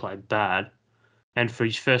play bad. And for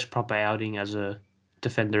his first proper outing as a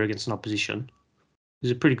defender against an opposition, it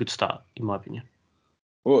was a pretty good start, in my opinion.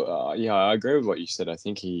 Well, yeah, I agree with what you said. I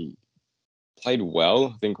think he played well.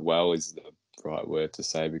 I think well is the right word to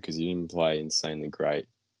say, because he didn't play insanely great,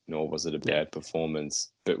 nor was it a bad performance.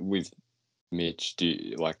 But with Mitch,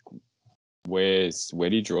 where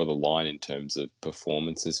do you draw the line in terms of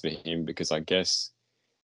performances for him? Because I guess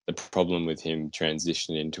the problem with him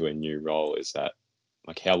transitioning into a new role is that,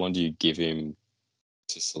 like, how long do you give him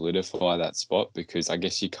to solidify that spot? Because I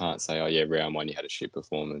guess you can't say, oh yeah, round one you had a shit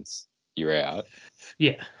performance, you're out.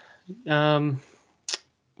 Yeah.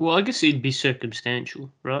 Well, I guess it'd be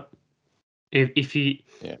circumstantial, right? If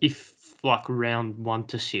like round 1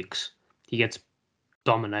 to 6 he gets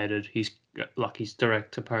dominated, he's like his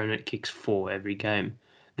direct opponent kicks 4 every game,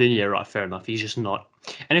 then yeah, right, fair enough. He's just not,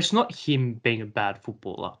 and it's not him being a bad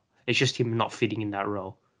footballer. It's just him not fitting in that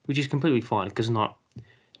role, which is completely fine, because not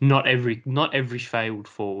every failed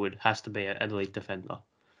forward has to be an elite defender.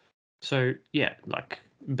 So yeah,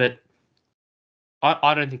 but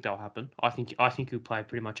I don't think that'll happen. I think he'll play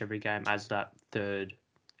pretty much every game as that third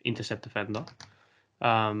intercept defender.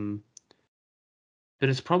 But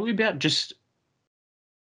it's probably about just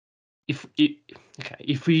if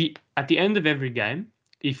we at the end of every game,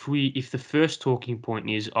 if the first talking point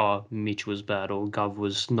is, oh, Mitch was bad or Gov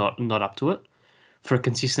was not up to it for a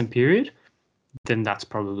consistent period, then that's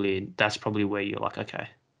probably where you're like, okay,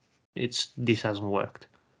 this hasn't worked.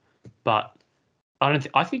 But I don't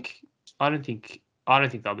think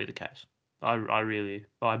that'll be the case.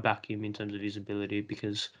 I back him in terms of his ability,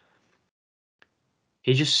 because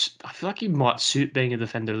I feel like he might suit being a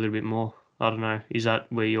defender a little bit more. I don't know. Is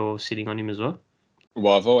that where you're sitting on him as well?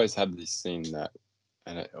 Well, I've always had this thing that,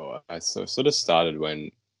 and I sort of started when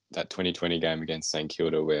that 2020 game against St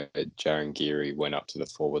Kilda, where Jaron Geary went up to the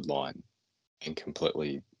forward line and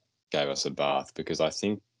completely gave us a bath, because I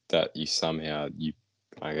think that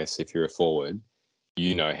I guess if you're a forward,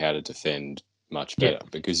 you know how to defend much better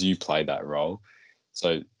because you play that role.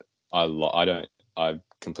 So I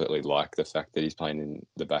completely like the fact that he's playing in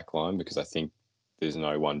the back line, because I think there's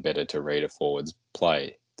no one better to read a forward's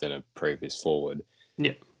play than a previous forward.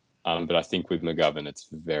 Yeah. But I think with McGovern, it's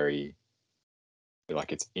very,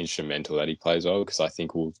 like, it's instrumental that he plays well, because I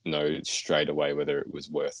think we'll know straight away whether it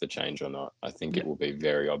was worth the change or not. I think it will be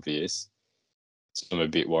very obvious. So I'm a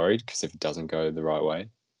bit worried, because if it doesn't go the right way,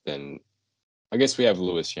 then I guess we have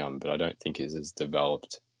Lewis Young, but I don't think he's as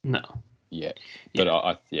developed yet. But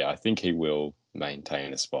I think he will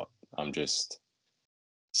maintain a spot. I'm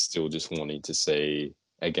still wanting to see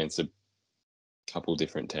against a couple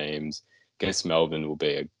different teams. I guess Melbourne will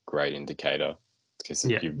be a great indicator, because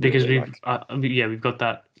we've got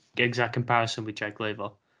that exact comparison with Jake Lever.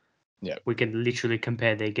 Yeah, we can literally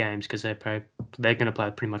compare their games, because they're going to play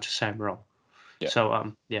pretty much the same role. Yeah.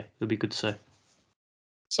 So it'll be good to see.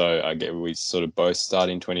 So I get we sort of both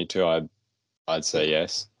starting 22. I'd say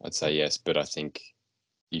yes. But I think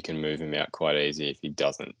you can move him out quite easy if he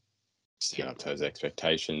doesn't stand up to those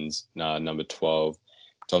expectations. Number 12,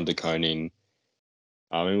 Tom De Koning.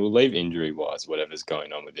 I mean, we'll leave injury-wise whatever's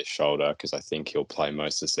going on with his shoulder, because I think he'll play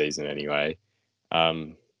most of the season anyway.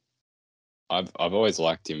 I've always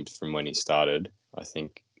liked him from when he started. I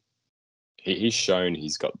think he's shown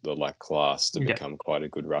he's got the class to become quite a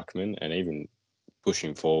good ruckman, and even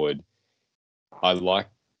pushing forward, I like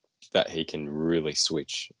that he can really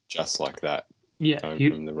switch just like that. Yeah,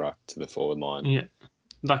 going from the ruck to the forward line. Yeah,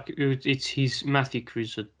 it's his Matthew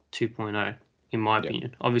Cruiser 2.0, in my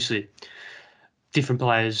opinion. Obviously, different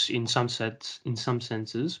players in some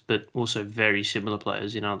senses, but also very similar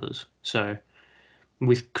players in others. So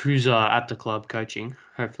with Cruiser at the club coaching,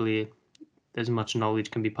 hopefully as much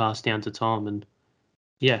knowledge can be passed down to Tom. And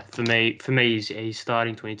yeah, for me, he's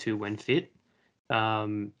starting 22 when fit.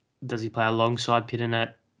 Does he play alongside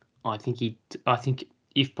Pitternet? I think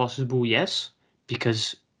if possible, yes,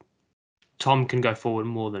 because Tom can go forward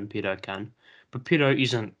more than Pitto can, but Pitto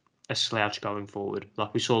isn't a slouch going forward.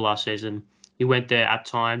 Like we saw last season, he went there at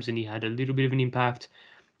times and he had a little bit of an impact.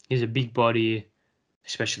 He's a big body,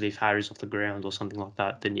 especially if Harry's off the ground or something like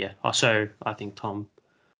that. Then yeah, so I think Tom.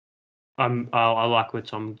 I like where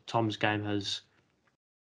Tom's game has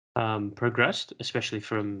progressed, especially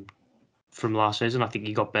from last season. I think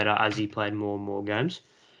he got better as he played more and more games.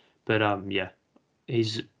 But yeah,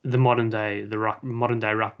 he's the modern day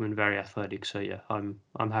ruckman, very athletic. So yeah, I'm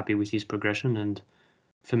happy with his progression. And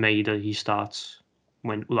for me, he starts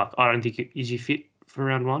when I don't think is he fit for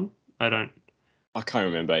round one. I can't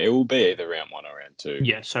remember. It will be either round 1 or round 2.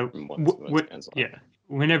 Yeah. So what sounds like. yeah,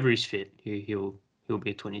 whenever he's fit, he'll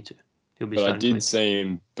be a 22. He'll be But I starting did 22. see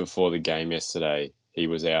him before the game yesterday. He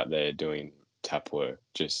was out there doing tap work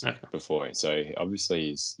just before it. So obviously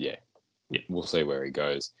he's We'll see where he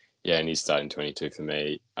goes. Yeah, and he's starting 22 for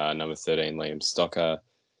me. Number 13, Liam Stocker.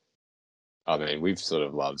 I mean, we've sort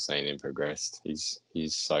of loved seeing him progress. He's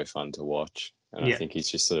so fun to watch, and I think he's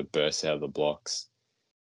just sort of bursts out of the blocks.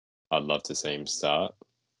 I'd love to see him start.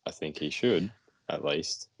 I think he should, at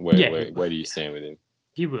least. Where do you stand with him?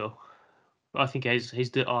 He will. I think he's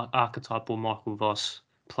the archetypal Michael Voss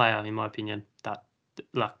player, in my opinion. That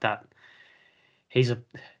he's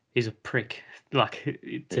a prick.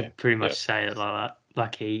 Pretty much say it like that.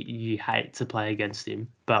 Like you hate to play against him,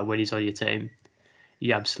 but when he's on your team,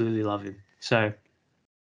 you absolutely love him. So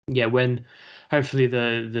yeah, when hopefully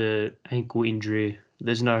the ankle injury,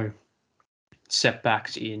 there's no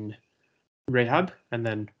setbacks in rehab, and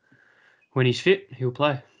then when he's fit, he'll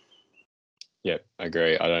play. Yep, I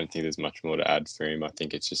agree. I don't think there's much more to add for him. I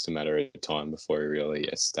think it's just a matter of time before he really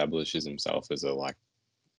establishes himself as a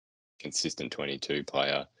consistent 22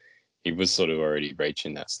 player. He was sort of already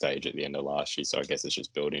reaching that stage at the end of last year, so I guess it's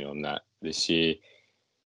just building on that this year.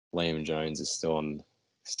 Liam Jones is still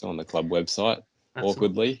on the club website,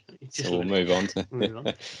 awkwardly. So we'll move on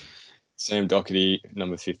to Sam Doherty,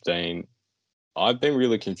 number 15. I've been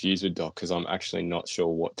really confused with Doc because I'm actually not sure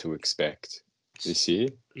what to expect this year.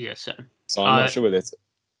 Yeah, Sam. So I'm not sure whether it's...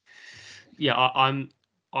 Yeah, I'm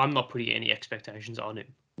not putting any expectations on him.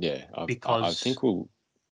 Yeah, because I think we'll...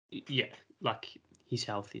 Yeah, his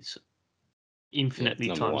health is infinitely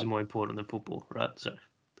times more important than football, right?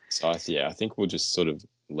 So I think we'll just sort of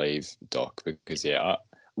leave Doc because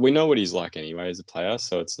we know what he's like anyway as a player,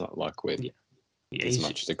 so it's not like there's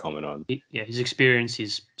much to comment on. His experience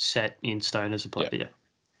is set in stone as a player. Yeah.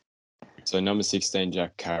 So number 16,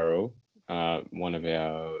 Jack Carroll, one of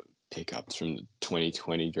our pickups from the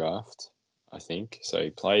 2020 draft, I think. So he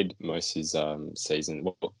played most of his season.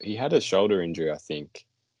 Well, he had a shoulder injury, I think,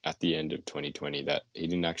 at the end of 2020 that he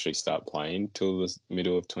didn't actually start playing till the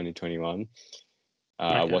middle of 2021.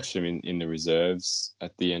 I watched him in the reserves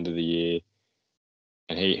at the end of the year,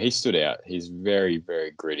 and he stood out. He's very,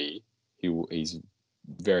 very gritty. He's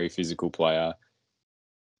very physical player,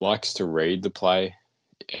 likes to read the play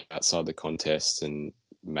outside the contest and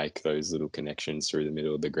make those little connections through the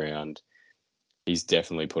middle of the ground. He's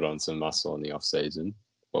definitely put on some muscle in the off season,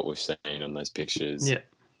 what we've seen on those pictures. Yeah.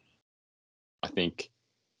 I think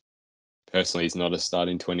personally he's not a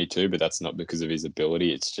starting 22, but that's not because of his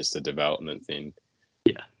ability. It's just a development thing.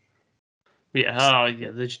 Yeah.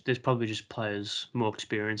 There's probably just players more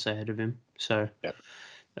experience ahead of him. So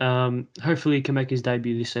hopefully he can make his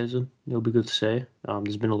debut this season. It'll be good to see.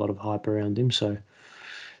 There's been a lot of hype around him. So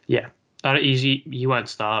yeah, he won't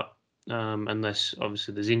start unless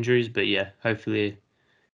obviously there's injuries. But yeah, hopefully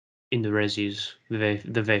in the resis, the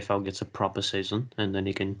VFL gets a proper season and then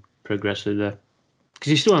he can progress through there. Because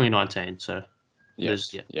he's still only 19, so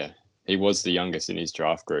yeah. He was the youngest in his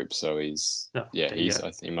draft group, so I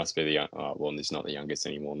think he must be the young. Well, he's not the youngest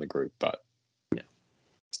anymore in the group, but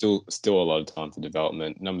still a lot of time for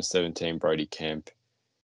development. Number 17, Brody Kemp.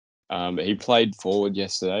 He played forward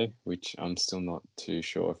yesterday, which I'm still not too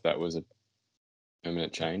sure if that was a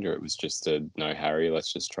permanent change or it was just a no Harry.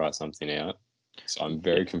 Let's just try something out. So I'm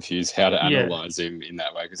very confused how to analyze him in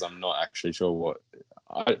that way because I'm not actually sure what.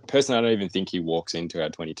 I don't even think he walks into our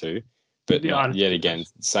 22. But yet again,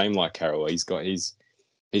 same like Carroll, he's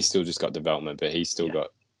still just got development, but he's still got.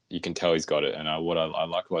 You can tell he's got it. And I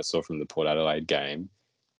like what I saw from the Port Adelaide game.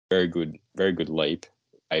 Very good leap,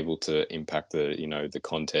 able to impact the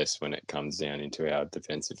contest when it comes down into our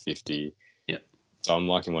defensive 50. Yeah. So I'm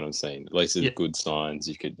liking what I'm seeing. At least it's good signs.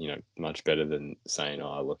 You could much better than saying,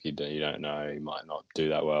 oh look, you don't know, he might not do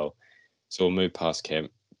that well. So we'll move past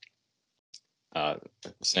Kemp.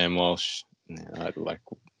 Sam Walsh,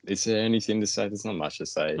 is there anything to say? There's not much to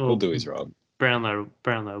say. Or He'll do his job. Brownlow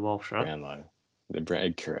Walsh, right? Brownlow.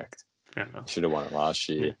 Correct. Brownlow. Should have won it last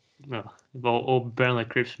year. Yeah. Or Brownlow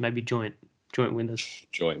Cripps, maybe joint winners.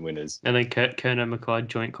 Joint winners. And then Kerno Mackay,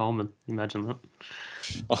 joint Coleman. Imagine that.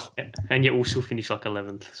 Oh. And yet we'll still finish like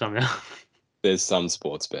 11th somehow. There's some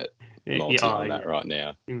sports bet on that right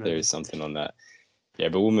now. Imagine. There is something on that. Yeah,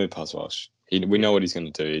 but we'll move past Walsh. We know what he's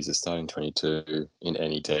going to do. He's a starting 22 in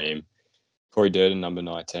any team. Corey Durden, number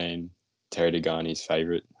 19. Terry Degani's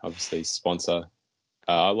favourite, obviously, sponsor.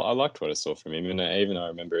 I liked what I saw from him. And even I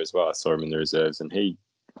remember as well, I saw him in the reserves, and he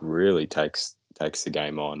really takes the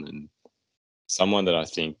game on. And someone that I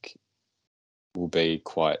think will be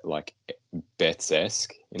quite like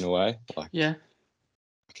Betts-esque in a way. Yeah.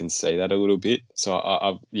 I can see that a little bit. So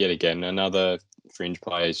I yet again, another fringe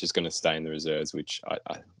player is just going to stay in the reserves, which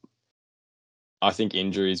I think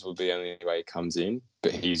injuries will be the only way he comes in,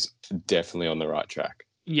 but he's definitely on the right track.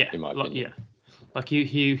 Yeah, in my opinion. Yeah, like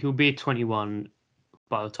he'll be 21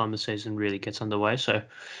 by the time the season really gets underway. So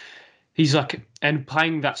he's like, and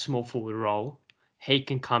playing that small forward role, he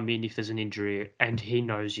can come in if there's an injury, and he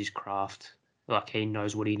knows his craft. Like he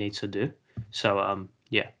knows what he needs to do. So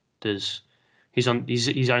he's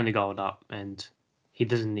only going up, and he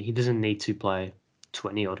doesn't need to play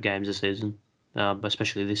 20 odd games a season,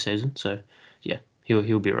 especially this season. So yeah,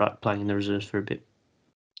 he'll be right playing in the reserves for a bit.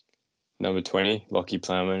 Number 20, Lockie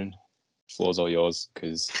Plowman. Floor's all yours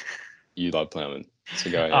because you love Plowman.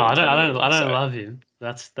 So go ahead. I don't love him.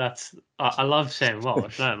 I love Sam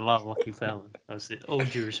Walsh. I don't love Lockie Plowman. All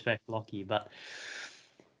due respect, Lockie, but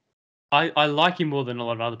I like him more than a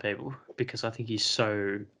lot of other people because I think he's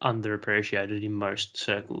so underappreciated in most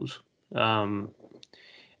circles. And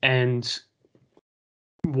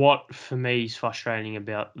what for me is frustrating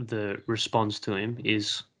about the response to him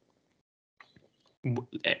is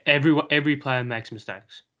every player makes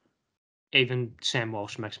mistakes. Even Sam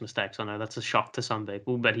Walsh makes mistakes. I know that's a shock to some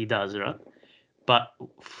people, but he does, right? But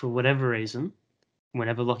for whatever reason,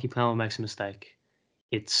 whenever Lockie Plowman makes a mistake,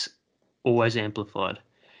 it's always amplified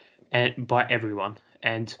and by everyone.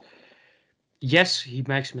 And yes, he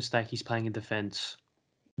makes a mistake. He's playing in defense.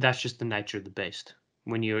 That's just the nature of the beast.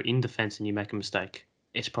 When you're in defense and you make a mistake,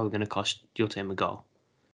 it's probably going to cost your team a goal.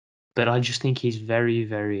 But I just think he's very,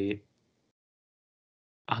 very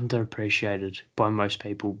underappreciated by most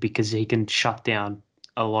people because he can shut down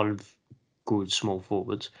a lot of good small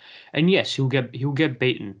forwards. And yes, he'll get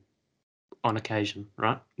beaten on occasion,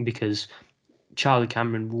 right? Because Charlie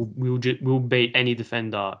Cameron will beat any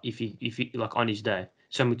defender if he like on his day.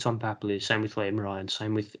 Same with Tom Papley, same with Liam Ryan,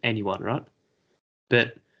 same with anyone, right?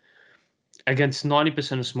 But against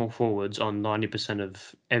 90% of small forwards on 90%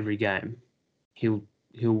 of every game, he'll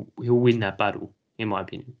win that battle, in my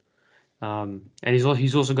opinion. And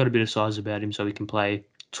he's also got a bit of size about him, so he can play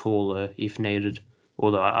taller if needed.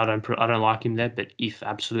 Although I don't like him there, but if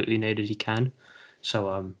absolutely needed, he can.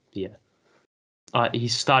 So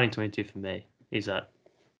he's starting 22 for me. Is that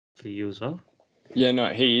for you as well? Yeah,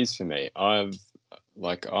 no, he is for me. I'm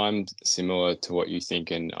similar to what you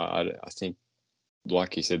think, and I think,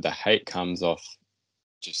 like you said, the hate comes off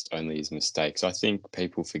just only his mistakes. I think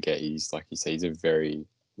people forget he's, like you say, he's a very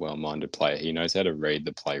well-minded player. He knows how to read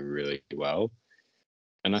the play really well.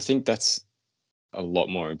 And I think that's a lot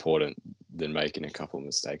more important than making a couple of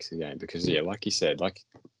mistakes a game because, yeah, like you said, like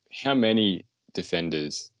how many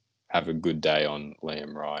defenders have a good day on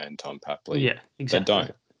Liam Ryan, Tom Papley? Yeah,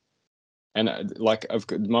 exactly. They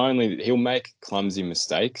don't. And he'll make clumsy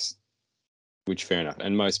mistakes, which fair enough,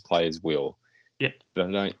 and most players will. Yeah.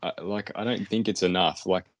 But I don't think it's enough.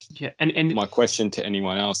 Like, yeah, and my question to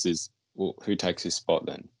anyone else is, well, who takes his spot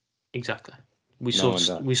then? Exactly. We saw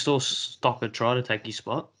Stocker try to take his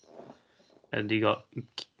spot, and he got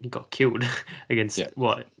killed against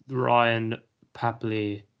Ryan,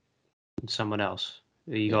 Papley, and someone else.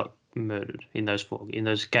 He got murdered in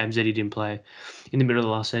those games that he didn't play in the middle of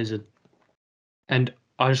the last season. And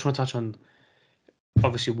I just want to touch on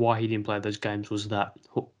obviously why he didn't play those games was that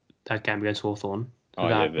game against Hawthorn.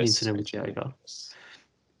 That incident with Jaeger.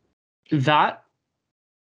 That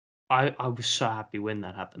I was so happy when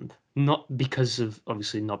that happened. Not because he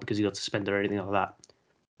got suspended or anything like that.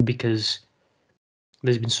 Because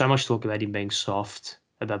there's been so much talk about him being soft,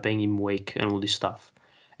 about being him weak and all this stuff.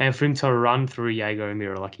 And for him to run through Jaeger and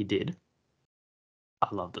Mira like he did,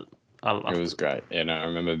 I loved it. It was great. Yeah, no, I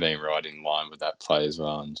remember being right in line with that play as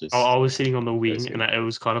well. And just I was sitting on the wing and it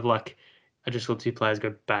was kind of like I just saw two players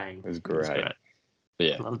go bang. It was great. But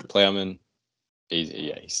yeah, Plowman,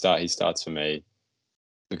 he starts for me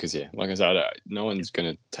because, like I said, no one's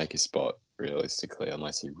going to take his spot realistically,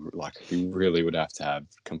 unless he really would have to have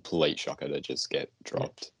complete shocker to just get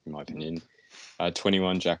dropped, in my opinion.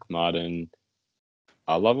 21, Jack Martin.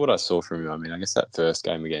 I love what I saw from him. I mean, I guess that first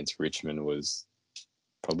game against Richmond was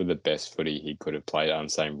probably the best footy he could have played. I'm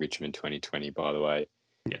saying Richmond 2020, by the way.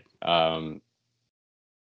 Yeah.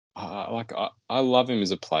 I love him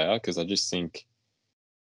as a player because I just think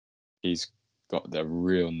he's got the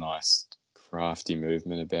real nice crafty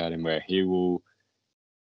movement about him where he will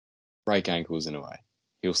break ankles in a way.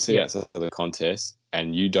 He'll sit outside of the contest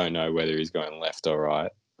and you don't know whether he's going left or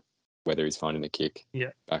right, whether he's finding the kick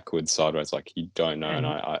backwards, sideways. Like you don't know, and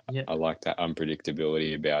I like that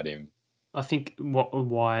unpredictability about him. I think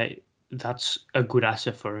why that's a good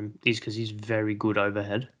asset for him is because he's very good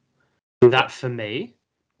overhead. That for me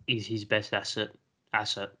is his best asset.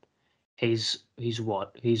 He's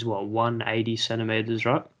what 180 centimeters,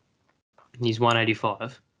 right? He's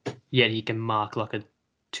 185, yet he can mark like a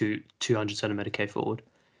 200 centimeter K forward.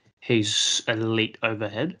 He's elite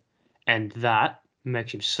overhead, and that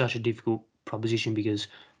makes him such a difficult proposition because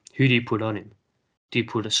who do you put on him? Do you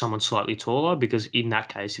put someone slightly taller? Because in that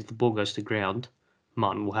case, if the ball goes to ground,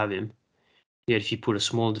 Martin will have him. Yet if you put a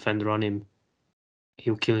small defender on him,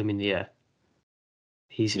 he'll kill him in the air.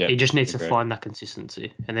 He just needs to find that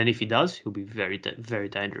consistency, and then if he does, he'll be very very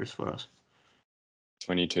dangerous for us.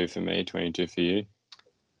 22 for me, 22 for you.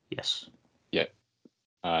 Yes. Yeah.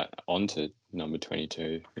 On to number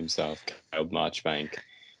 22 himself, Caleb Marchbank.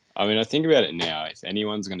 I mean, I think about it now. If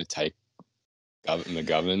anyone's going to take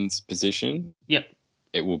McGovern's position,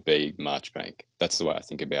 it will be Marchbank. That's the way I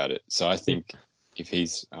think about it. So I think if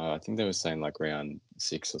he's, I think they were saying like round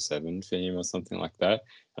 6 or 7 for him or something like that.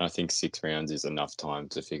 And I think 6 rounds is enough time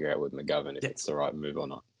to figure out with McGovern if it's the right move or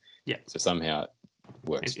not. Yeah. So somehow it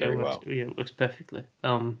works very well. Yeah, it works perfectly.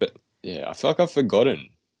 But yeah, I feel like I've forgotten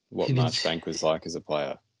what Marchbank was like as a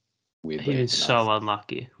player. He was so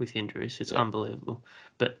unlucky with injuries. It's unbelievable.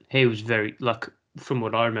 But he was very, like, from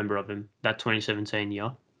what I remember of him, that 2017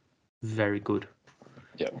 year, very good.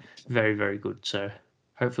 Yeah. Very, very good. So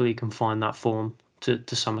hopefully he can find that form to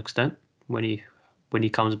some extent when he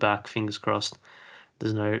comes back. Fingers crossed.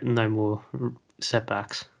 There's no more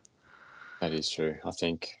setbacks. That is true. I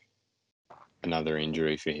think another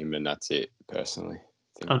injury for him, and that's it. Personally,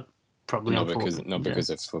 I think probably not because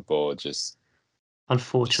of football, just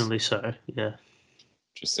unfortunately so. Yeah.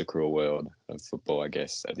 Just the cruel world of football, I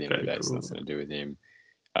guess. At the end of the day, it's nothing to do with him.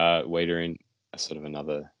 Wiedering, sort of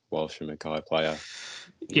another Walsh and Mackay player.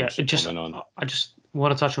 Yeah, I just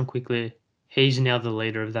want to touch on quickly. He's now the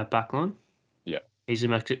leader of that backline. Yeah, he's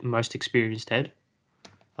the most experienced head.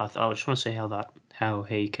 I just want to see how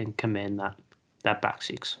he can command that back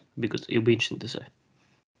six because it'll be interesting to see.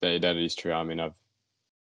 That is true. I mean,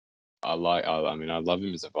 I love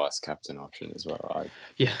him as a vice captain option as well.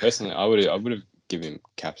 Personally, I would have given him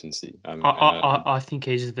captaincy. I think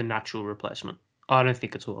he's the natural replacement. I don't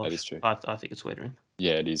think it's Walsh. That is true. I think it's Wiedering.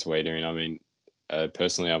 Yeah, it is Wiedering. I mean,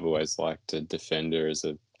 personally, I've always liked a defender as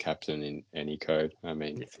a captain in any code. I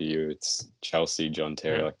mean, for you, it's Chelsea, John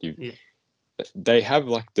Terry. They have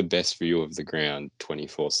like the best view of the ground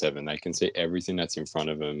 24/7. They can see everything that's in front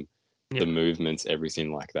of them, the movements,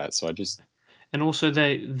 everything like that. So and also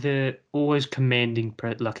they're always commanding,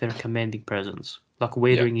 they're a commanding presence. Like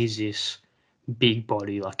Wiedering is this big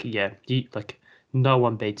body. No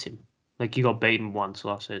one beats him. Like you got beaten once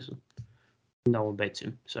last season. No one beats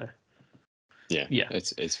him. So yeah,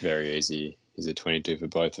 it's very easy. He's a 22 for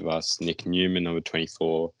both of us. Nick Newman, number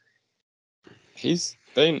 24. He's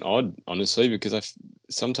been odd, honestly, because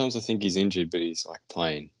sometimes I think he's injured, but he's like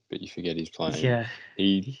playing. But you forget he's playing. Yeah,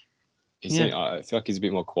 I feel like he's a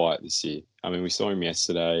bit more quiet this year. I mean, we saw him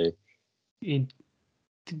yesterday. I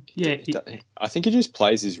think he just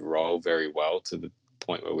plays his role very well to the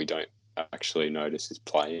point where we don't actually notice his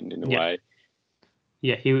playing in a way.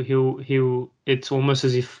 Yeah, he'll. It's almost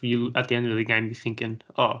as if you at the end of the game you're thinking,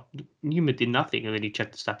 "Oh, Newman did nothing," and then you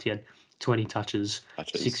check the stats. He had 20 touches,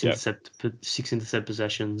 6 intercept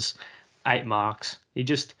possessions, 8 marks. He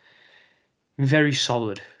just very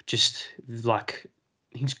solid. Just like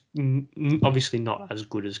he's obviously not as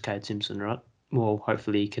good as Kade Simpson, right? Well,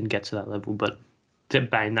 hopefully he can get to that level, but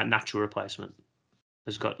Bain, that natural replacement,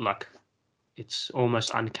 has got it's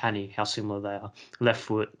almost uncanny how similar they are. Left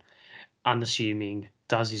foot, unassuming,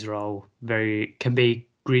 does his role, can be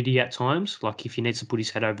gritty at times. Like if he needs to put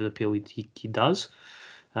his head over the pill, he does.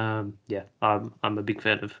 I'm a big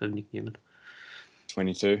fan of Nick Newman.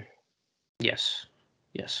 22. Yes.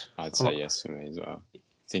 I'd say yes for me as well. I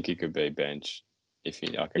think he could be bench if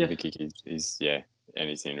he. I think he's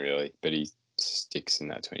anything really, but he sticks in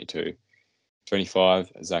that 22.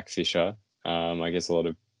 25. Zach Fisher. I guess a lot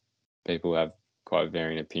of people have quite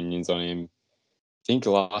varying opinions on him. I think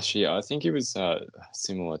last year, I think he was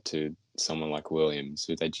similar to someone like Williams,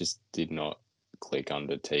 who they just did not click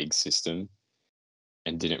under Teague's system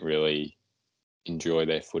and didn't really enjoy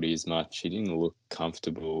their footy as much. He didn't look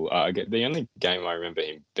comfortable. The only game I remember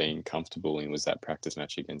him being comfortable in was that practice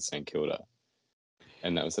match against St Kilda,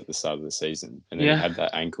 and that was at the start of the season. And then he had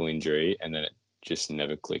that ankle injury, and then it just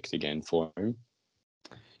never clicked again for him.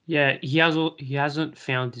 Yeah, he hasn't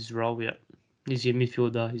found his role yet. Is he a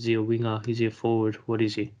midfielder? Is he a winger? Is he a forward? What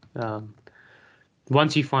is he?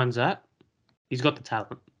 Once he finds that, he's got the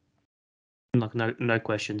talent. Like no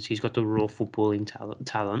questions. He's got the raw footballing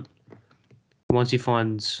talent. Once he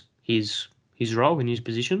finds his role in his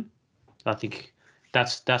position, I think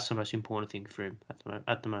that's the most important thing for him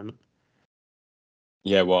at the moment.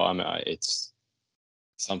 Yeah, well, I mean, it's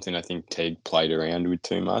something I think Teague played around with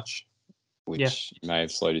too much, which may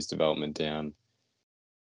have slowed his development down.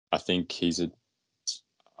 I think he's a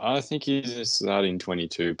starting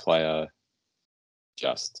 22 player,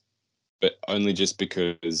 but only just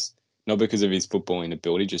because, not because of his footballing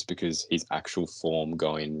ability, just because his actual form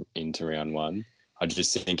going into round one. I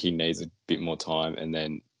just think he needs a bit more time, and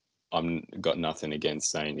then I'm got nothing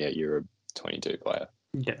against saying, yeah, you're a 22 player.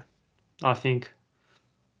 Yeah, I think.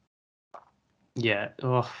 Yeah,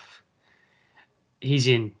 he's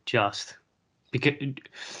in just because,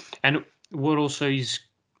 and what also is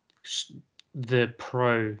the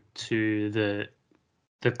pro to the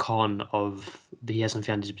con of he hasn't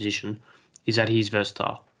found his position is that he's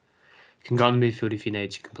versatile. He can go on the midfield if he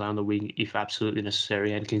needs. He can play on the wing if absolutely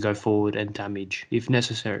necessary, and can go forward and damage if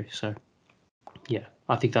necessary. So, yeah,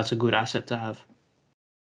 I think that's a good asset to have.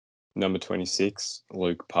 Number 26,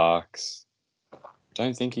 Luke Parks.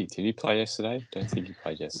 Don't think did he play yesterday? Don't think he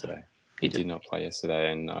played yesterday. He did not play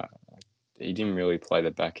yesterday, and he didn't really play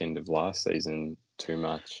the back end of last season too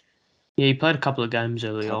much. Yeah, he played a couple of games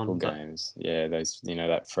early on. Couple games. Yeah, those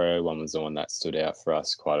that Freo one was the one that stood out for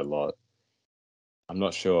us quite a lot. I'm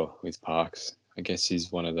not sure with Parks. I guess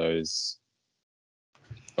he's one of those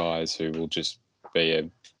guys who will just be a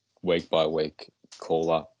week by week call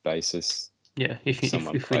up basis. Yeah, if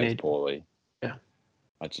someone if plays we need poorly. Yeah.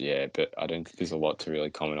 But I don't think there's a lot to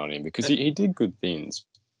really comment on him because he did good things.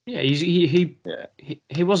 Yeah,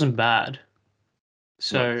 he wasn't bad.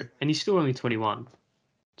 So no. And he's still only 21.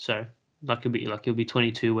 So he'll be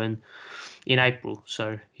 22 in April.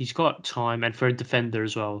 So he's got time, and for a defender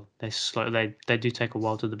as well, they do take a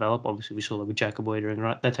while to develop. Obviously, we saw that with Jacob Oidering,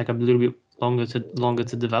 right? They take a little bit longer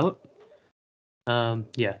to develop.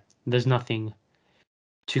 Yeah, there's nothing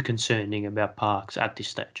too concerning about Parks at this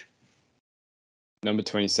stage. Number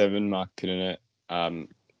 27, Mark Pitternet.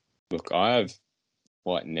 Look, I have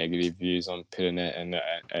quite negative views on Pitternet,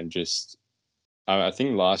 and just I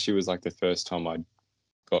think last year was like the first time I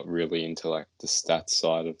got really into like the stats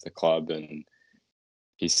side of the club, and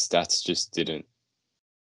his stats just didn't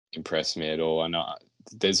impress me at all. I know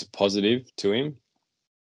there's a positive to him,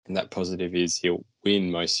 and that positive is he'll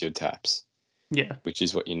win most of your taps. Yeah, which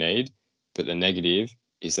is what you need. But the negative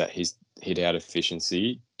is that his hit out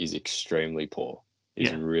efficiency is extremely poor.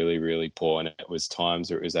 Is really, really poor. And it was times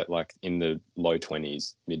where it was at like in the low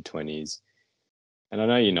 20s, mid 20s. And I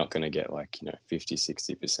know you're not going to get like, 50,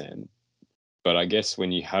 60%. But I guess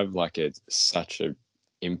when you have like such a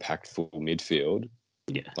impactful midfield,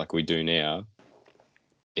 like we do now,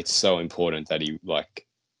 it's so important that he like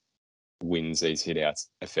wins these hit outs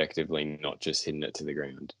effectively, not just hitting it to the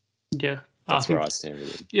ground. Yeah. That's where I stand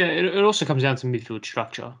with him. Yeah, it also comes down to midfield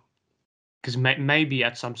structure. Because maybe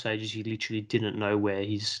at some stages he literally didn't know where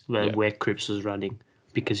Cripps was running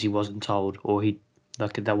because he wasn't told, or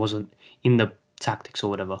that wasn't in the tactics or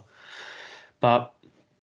whatever. But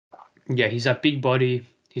yeah, he's that big body,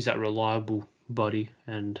 he's that reliable body,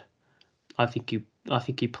 and I think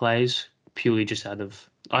he plays purely just out of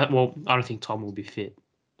I don't think Tom will be fit,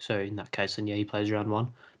 so in that case, then he plays round one.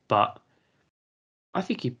 But I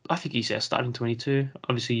think he's our starting 22.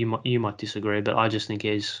 Obviously, you might disagree, but I just think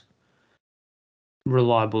he's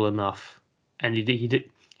reliable enough, and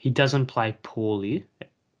he doesn't play poorly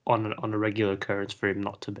on a regular occurrence for him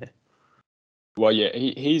not to be. Well, yeah,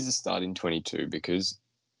 he's a starting 22 because,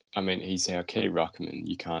 I mean, he's our key ruckman.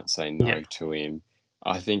 You can't say no to him.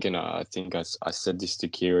 I think I said this to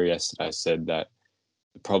Kira yesterday. I said that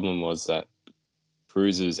the problem was that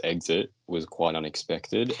Cruz's exit was quite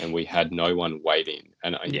unexpected, and we had no one waiting.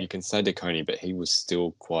 And you can say DeConey, but he was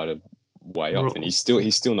still quite a way off, and he's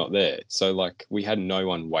still not there. So like we had no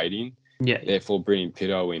one waiting. Yeah. Therefore, bringing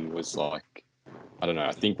Pitto in was like, I don't know.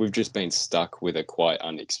 I think we've just been stuck with a quite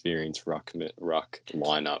unexperienced ruck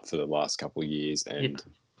lineup for the last couple of years, and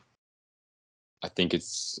I think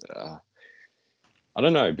it's I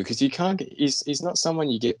don't know, because you can't get, he's not someone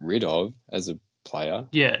you get rid of as a player.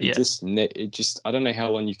 Yeah, He just I don't know how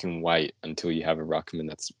long you can wait until you have a ruckman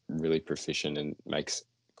that's really proficient and makes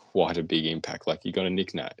quite a big impact. Like you got a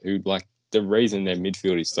Nick Nat, who like the reason their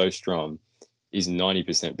midfield is so strong is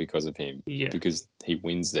 90% because of him. Yeah. Because he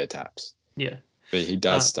wins their taps. Yeah. But he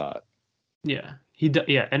does start. Yeah.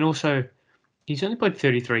 Yeah, and also he's only played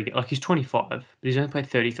 33, like he's 25, but he's only played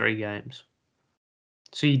 33 games.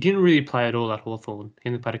 So he didn't really play at all at Hawthorn. He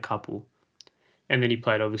only played a couple. And then he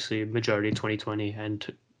played obviously majority of 2020 and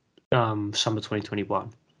summer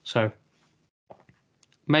 2021. So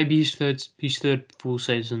maybe his third full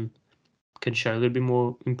season can show a little bit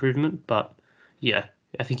more improvement, but yeah,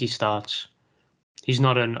 I think he starts. He's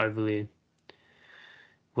not an overly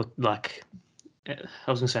I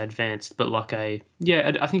was gonna say advanced, but like I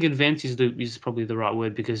think advanced is probably the right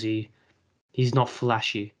word because he's not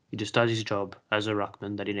flashy. He just does his job as a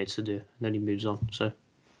ruckman that he needs to do, and then he moves on. So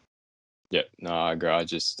Yeah, no, I agree.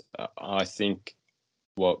 I think,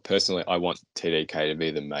 well, personally, I want TDK to be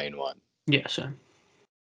the main one. Yeah, so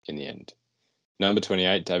in the end. Number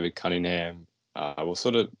 28, David Cunningham. We'll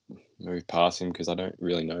sort of move past him because I don't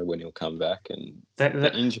really know when he'll come back. And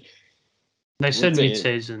the injury. They said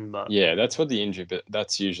mid-season, but yeah, that's what the injury. But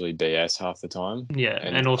that's usually BS half the time. Yeah,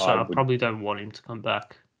 and also I probably don't want him to come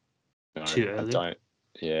back too early. I don't.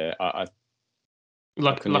 Yeah, I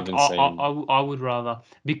would rather,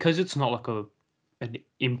 because it's not like an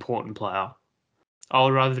important player. I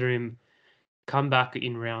would rather him come back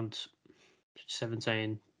in round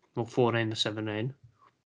 17 or 14 to 17,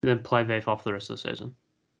 then play there for the rest of the season,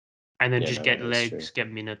 and then get legs,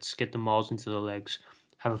 get minutes, get the miles into the legs,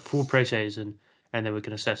 have a full preseason, and then we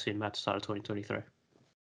can assess him at the start of 2023.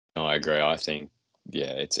 No, I agree. I think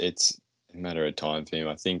it's a matter of time for him.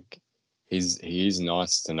 I think he is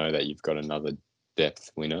nice to know that you've got another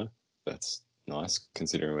depth winner. That's nice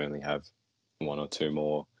considering we only have one or two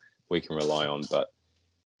more we can rely on. But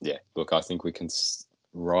yeah, look, I think we can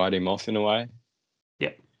ride him off in a way.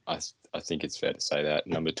 Yeah, I think it's fair to say that.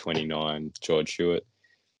 Number 29, George Hewitt,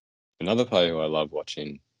 another player who I love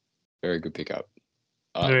watching. Very good pickup.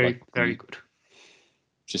 Very good.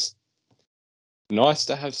 Just nice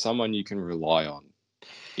to have someone you can rely on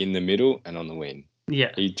in the middle and on the wing.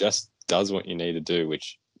 Yeah. He just does what you need to do,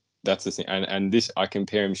 which that's the thing. And this, I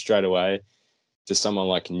compare him straight away to someone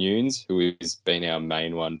like Nunes, who has been our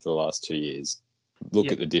main one for the last 2 years.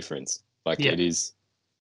 Look at the difference. It is,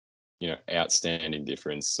 outstanding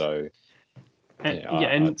difference. So, his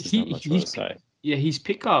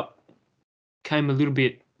pickup came a little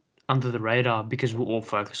bit under the radar because we're all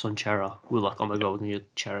focused on Chera. We're like, oh my god, we're gonna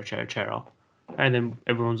get Chera, and then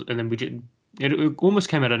it almost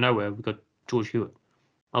came out of nowhere. We got George Hewitt.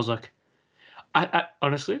 I was like, I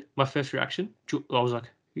honestly, my first reaction, I was like,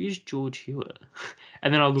 who's George Hewitt?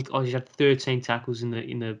 And then I looked, he had 13 tackles in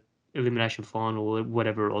the elimination final or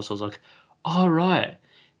whatever it was. I was like, oh right,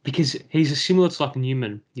 because he's similar to like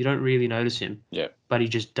Newman. You don't really notice him. Yeah. But he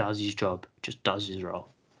just does his job, just does his role.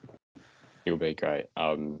 He'll be great.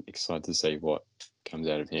 I'm excited to see what comes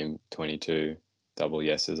out of him. 22 double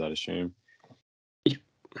yeses, I'd assume. Yep.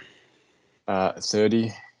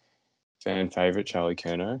 30, fan favourite, Charlie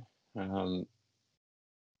Curnow.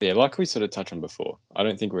 Like we sort of touched on before, I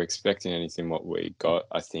don't think we're expecting anything what we got.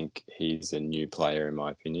 I think he's a new player, in my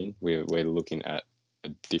opinion. We're looking at a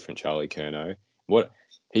different Charlie Curnow.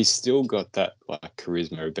 He's still got that like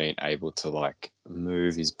charisma of being able to like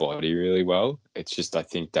move his body really well. It's just I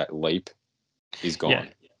think that leap is gone.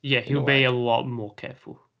 Yeah, he'll be a lot more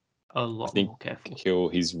careful. More careful.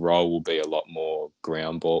 His role will be a lot more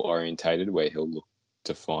ground ball orientated, where he'll look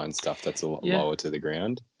to find stuff that's a lot lower to the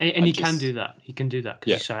ground. And he can do that. He can do that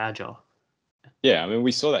because he's so agile. Yeah, I mean,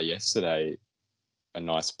 we saw that yesterday. A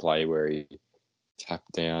nice play where he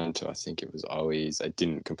tapped down to, I think it was Owies. It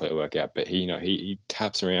didn't completely work out, but he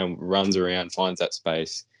taps around, runs around, finds that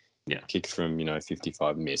space. Yeah. Kick from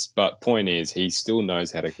 55 miss. But point is, he still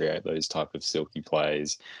knows how to create those type of silky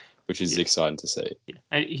plays, which is exciting to see. Yeah.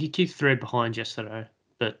 And he kicked 3 behind yesterday,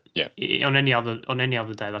 but on any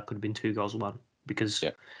other day that could have been 2 goals won because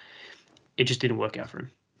it just didn't work out for him.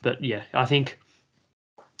 But yeah, I think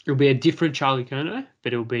it'll be a different Charlie Curnow,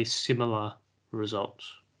 but it'll be similar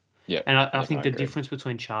results. Yeah. And I think the difference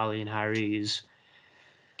between Charlie and Harry is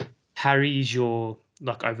your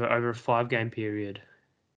like over a 5-game period,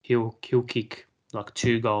 he'll kick like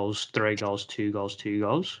 2 goals, 3 goals, 2 goals, 2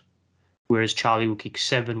 goals. Whereas Charlie will kick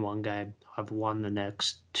 7 one game, have 1 the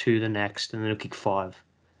next, 2 the next, and then he'll kick 5.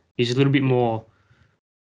 He's a little bit more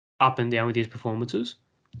up and down with his performances,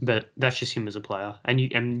 but that's just him as a player.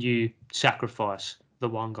 And you sacrifice the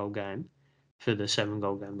 1 goal game for the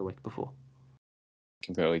 7-goal game the week before.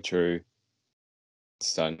 Completely true.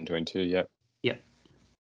 Starting 22, yep. Yep.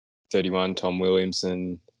 31, Tom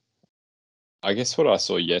Williamson. I guess what I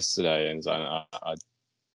saw yesterday, and I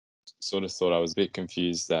sort of thought I was a bit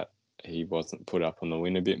confused that he wasn't put up on the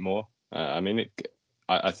win a bit more.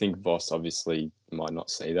 I think Voss obviously might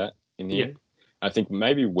not see that in him. Yeah. I think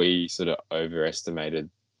maybe we sort of overestimated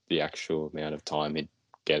the actual amount of time he'd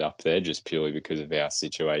get up there just purely because of our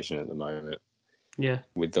situation at the moment. Yeah.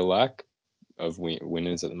 With the lack of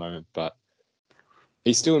winners at the moment, but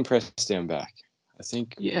he's still impressed down back. I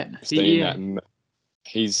think seeing that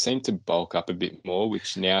he's seemed to bulk up a bit more,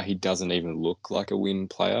 which now he doesn't even look like a win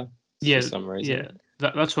player for some reason.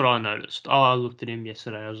 Yeah, that's what I noticed. I looked at him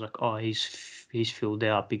yesterday. I was like, oh, he's filled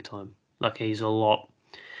out big time. Like he's a lot,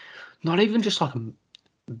 not even just like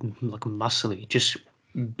muscly, just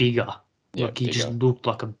bigger. Yeah, like he just looked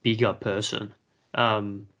like a bigger person.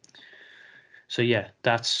 So yeah,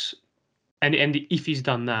 that's and if he's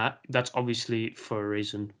done that, that's obviously for a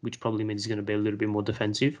reason, which probably means he's going to be a little bit more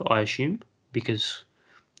defensive, I assume, because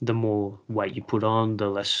the more weight you put on, the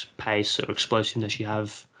less pace or explosiveness you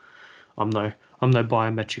have. I'm no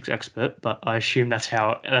biometrics expert, but I assume that's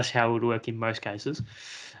how it would work in most cases.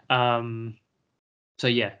 So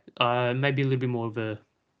yeah, maybe a little bit more of a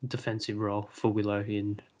defensive role for Willow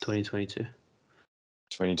in 2022.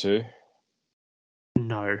 22?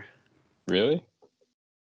 No. Really?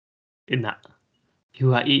 In that.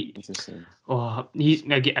 Interesting.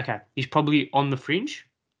 Okay. He's probably on the fringe.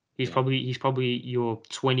 He's Yeah. probably your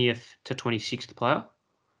 20th to 26th player,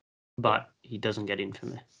 but he doesn't get in for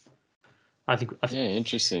me. I think.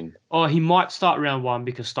 Interesting. Oh, he might start round 1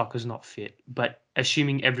 because Stocker's not fit, but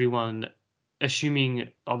assuming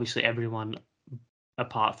obviously everyone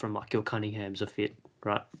apart from like your Cunninghams are fit,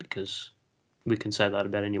 right? Because we can say that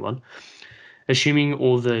about anyone. Assuming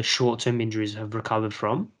all the short-term injuries have recovered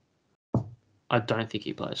from, I don't think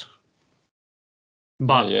he plays.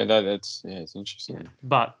 But it's interesting. Yeah,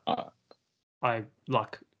 but I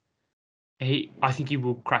think he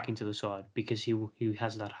will crack into the side because he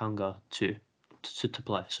has that hunger to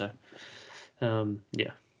play. So,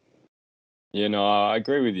 yeah. Yeah, no, I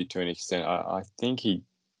agree with you to an extent. I think he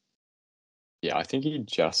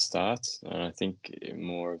just starts, and I think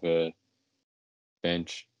more of a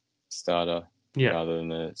bench starter rather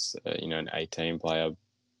than an 18 player.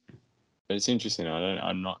 But it's interesting.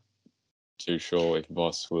 I'm not too sure if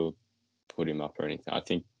Voss will put him up or anything. I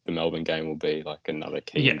think the Melbourne game will be like another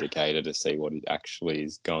key indicator to see what actually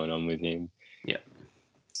is going on with him. Yeah.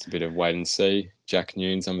 It's a bit of wait and see. Jack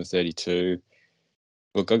Nunes, number 32.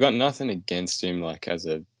 Look, I got nothing against him, like as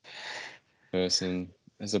a person,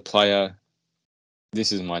 as a player.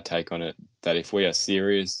 This is my take on it, that if we are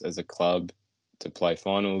serious as a club to play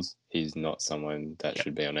finals, he's not someone that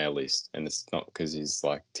should be on our list. And it's not because he's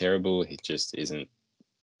like terrible. He just isn't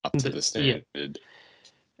up to the standard. Yeah.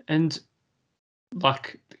 And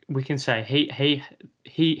like we can say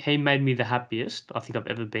he made me the happiest I think I've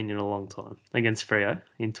ever been in a long time against Freo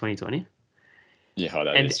in 2020.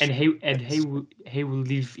 Yeah, he will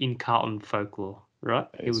live in Carlton folklore, right?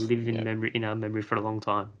 He will live in our memory for a long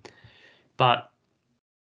time. But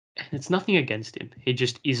it's nothing against him. He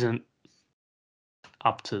just isn't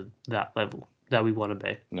up to that level that we want to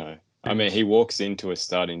be. No. I mean, he walks into a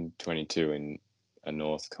starting 22 in a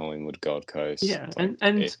North Collingwood Gold Coast. Yeah, and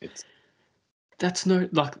that's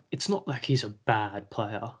it's not like he's a bad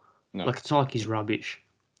player. No. Like it's not like he's rubbish.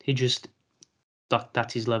 He just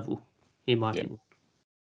that's his level, in my opinion.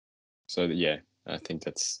 So I think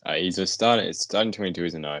that's he's a starter. It's starting 22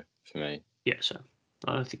 is a no for me. Yeah, so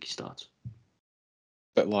I don't think he starts.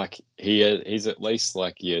 But like he's at least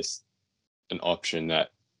like an option that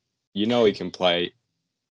he can play.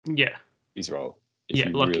 Yeah. His role if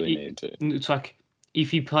you really need to. It's like if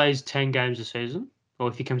he plays 10 games a season, or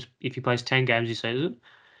if he plays 10 games a season,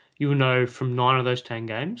 you'll know from 9 of those 10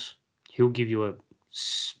 games he'll give you a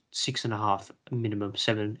 6.5 minimum,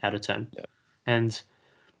 7 out of 10. Yeah. And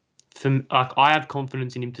I have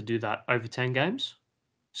confidence in him to do that over 10 games,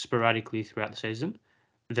 sporadically throughout the season,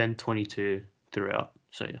 then 22 throughout.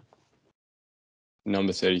 So yeah.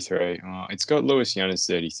 Number 33. It's got Lewis Young as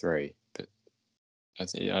 33, but I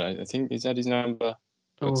think is that his number?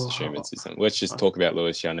 Let's assume it's his number. Let's just talk about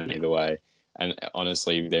Lewis Young either way. And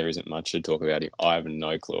honestly, there isn't much to talk about him. I have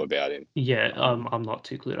no clue about him. Yeah, I'm not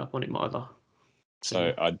too cleared up on him either.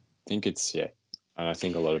 So I think it's and I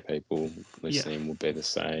think a lot of people listening will be the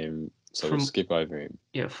same. So we'll skip over him.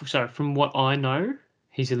 Yeah, so from what I know,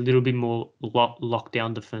 he's a little bit more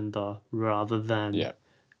lockdown defender rather than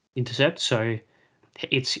intercept. So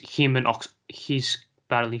it's him and he's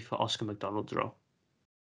battling for Oscar McDonald's role.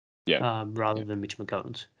 rather than Mitch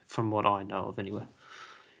McGovern's, from what I know of anyway.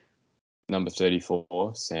 Number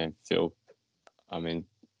 34, Sam Philp. I mean,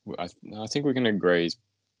 I think we can agree he's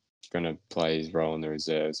going to play his role in the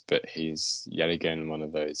reserves, but he's yet again one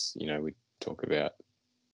of those, we talk about,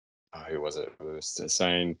 who was it? We were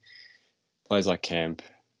saying players like Camp,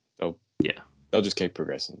 they'll just keep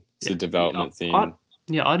progressing. It's a development thing.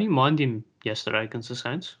 I didn't mind him yesterday against the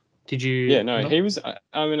Saints. Did you? Yeah, no, he was.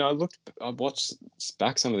 I mean, I watched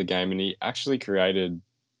back some of the game, and he actually created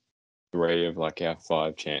 3 of our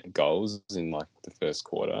 5 goals in the first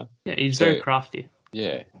quarter. Yeah, he's very crafty.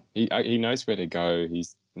 Yeah, he knows where to go. He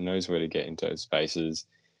knows where to get into those spaces.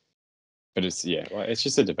 But it's it's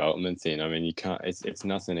just a development thing. I mean, you can't. It's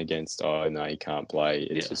nothing against. Oh no, he can't play.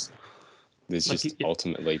 It's just there's just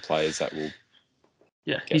ultimately players that will.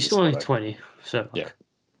 Yeah, he's still only 20, so yeah.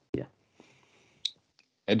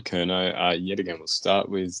 Ed Curnow, yet again, we'll start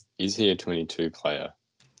with, is he a 22 player?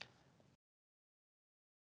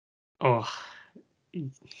 Oh,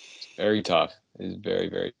 it's very tough. It's very,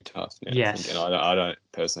 very tough now. Yes. I think. And I don't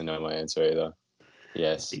personally know my answer either.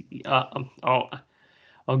 Yes. I'll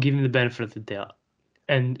give him the benefit of the doubt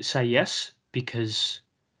and say yes, because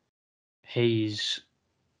he's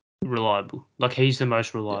reliable. He's the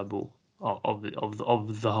most reliable of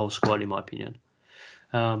the whole squad, in my opinion.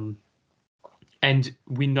 And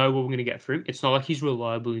we know what we're going to get from him. It's not like he's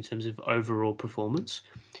reliable in terms of overall performance.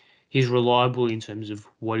 He's reliable in terms of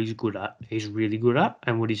what he's good at. He's really good at,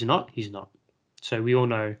 and what he's not, he's not. So we all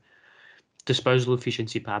know disposal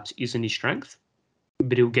efficiency perhaps isn't his strength,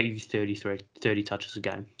 but he'll get you 30 touches a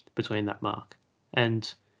game between that mark.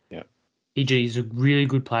 And EG is a really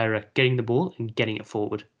good player at getting the ball and getting it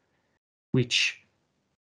forward, which,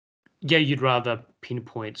 you'd rather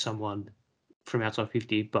pinpoint someone from outside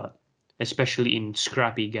 50, but especially in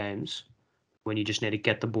scrappy games when you just need to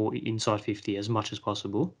get the ball inside 50 as much as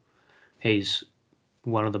possible, he's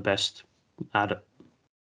one of the best at it.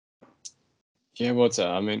 Yeah,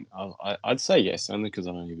 I mean, I'd say yes, only because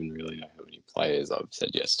I don't even really know how many players I've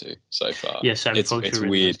said yes to so far. Yeah, same. It's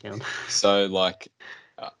weird. So,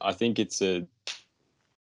 I think it's I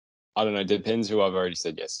don't know, it depends who I've already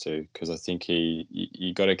said yes to, because I think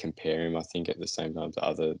you got to compare him, I think, at the same time to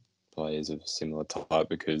other players of similar type,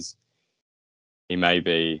 because he may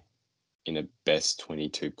be in a best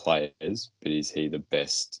 22 players, but is he the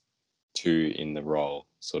best 2 in the role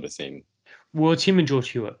sort of thing? Well, it's him and George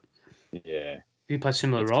Hewitt. Yeah. We play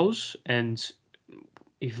similar roles, and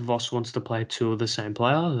if Voss wants to play 2 of the same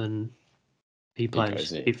player, then he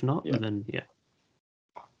plays. If not, then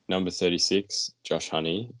Number 36, Josh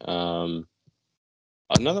Honey. Another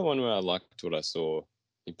one where I liked what I saw.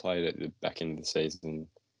 He played at the back end of the season.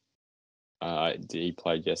 He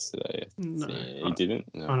played yesterday. No, he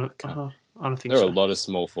didn't. No, I don't think there so. were a lot of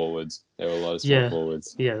small forwards. Yeah, it was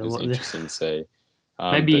interesting to see.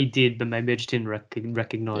 Maybe he did, but maybe I just didn't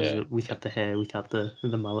recognize it without the hair, without the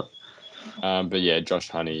mullet. But yeah, Josh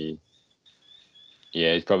Honey.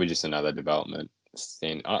 Yeah, he's probably just another development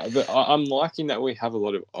thing. But I'm liking that we have a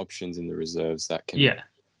lot of options in the reserves that can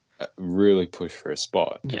really push for a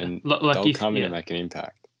spot, and they'll come in and make an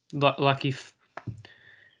impact. If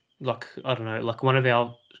I don't know, one of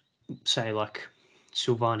our, say,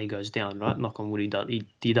 Silvani goes down, right? Knock on wood, he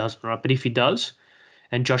doesn't, right? But if he does,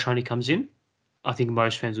 and Josh Honey comes in, I think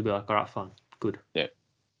most fans will be like, all right, fine, good. Yeah.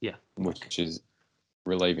 Yeah. Which is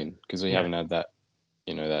relieving, because we haven't had that,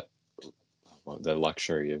 the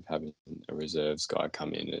luxury of having a reserves guy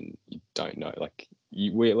come in and you don't know,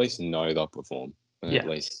 we at least know they'll perform, and at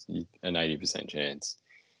least an 80% chance.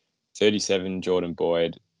 37, Jordan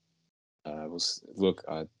Boyd.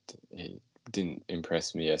 He didn't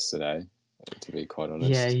impress me yesterday, to be quite honest.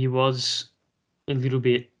 Yeah, he was a little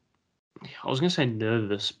bit, I was going to say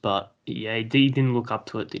nervous, but he didn't look up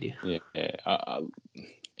to it, did he? Yeah. I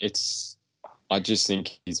just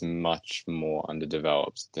think he's much more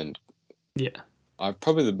underdeveloped than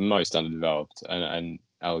probably the most underdeveloped, and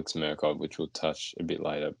Alex Murkov, which we'll touch a bit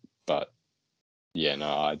later. But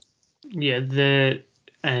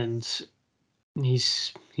and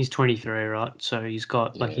he's 23, right? So he's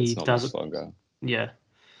got he not does much longer. Yeah,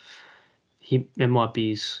 it might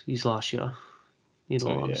be his last year.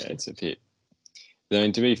 It's a bit.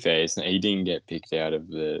 Then, to be fair, he didn't get picked out of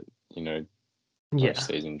the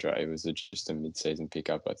post-season draft. It was just a mid-season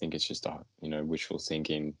pickup. I think it's just wishful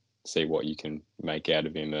thinking. See what you can make out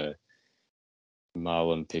of him, a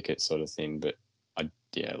Marlon Pickett sort of thing. But I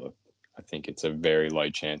think it's a very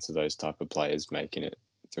low chance of those type of players making it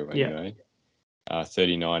through anyway.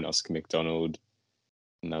 39, Oscar McDonald,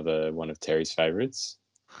 another one of Terry's favourites.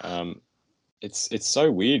 It's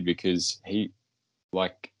so weird because he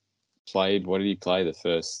played. What did he play the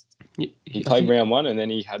first He played round one and then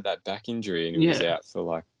he had that back injury and he was Yeah, out for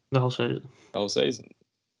like the whole season. the whole season.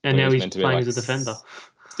 And When it now was he's meant to be playing like as a defender.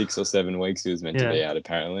 6 or 7 weeks he was meant to Yeah. be out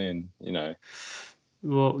apparently, and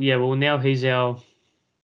Well, now he's our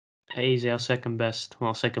second best.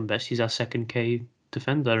 Well, second best. He's our second key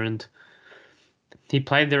defender, and he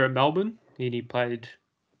played there at Melbourne. And he played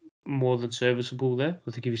more than serviceable there.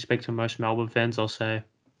 I think if you speak to most Melbourne fans, I'll say,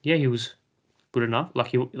 yeah, he was good enough.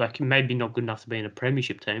 Like maybe not good enough to be in a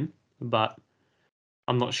premiership team, but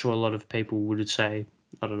I'm not sure a lot of people would say,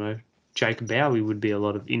 I don't know, Jacob Bowie would be a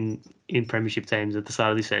lot of in premiership teams at the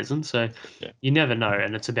start of this season. So yeah. you never know,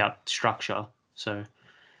 and it's about structure. So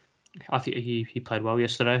I think he played well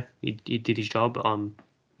yesterday. He did his job.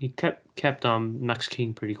 He kept Max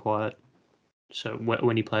King pretty quiet. So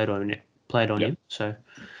when he played on him. So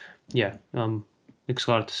yeah,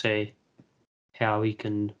 excited to see how he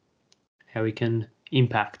can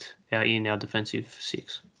impact our defensive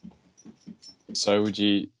six. So would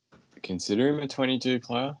you consider him a 22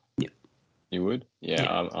 player? Yeah. You would? Yeah,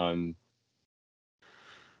 Yeah. I'm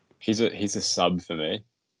he's a sub for me.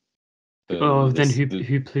 Then who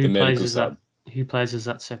The plays medical as sub. that? Who plays as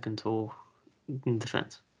that second tall in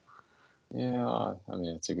defense? Yeah, I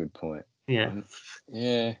mean that's a good point. Yeah.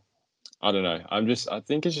 Yeah, I don't know. I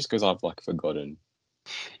think it's just because I've like forgotten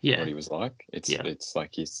Yeah. what he was like. Yeah. It's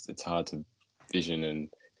like it's hard to vision, and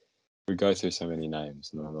we go through so many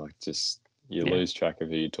names, and I'm like just you Yeah. lose track of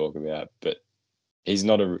who you talk about. But he's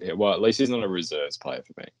not at least he's not a reserves player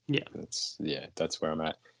for me. Yeah. That's where I'm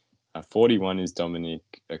at. 41 is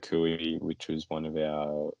Dominic Akui, which was one of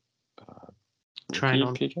our Train rookie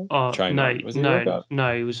on. picker. Oh Train no, on. Was he a no, lockup?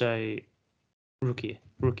 no. He was a rookie.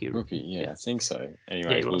 Rookie. Yeah, I think so. Yeah, he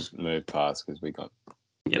Anyways, we'll was. move past because we got a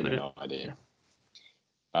Yeah, bit of an idea.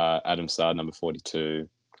 Adam Sard, number 42,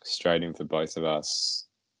 straight in for both of us.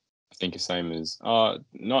 I think the same as,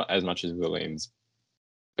 not as much as Williams,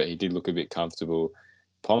 but he did look a bit comfortable.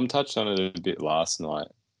 Pom touched on it a bit last night,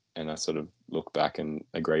 and I sort of look back and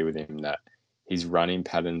agree with him that his running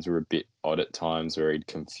patterns were a bit odd at times where he'd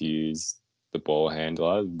confuse the ball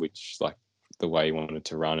handler, which like the way he wanted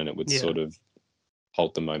to run, and it would sort of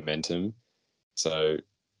halt the momentum. So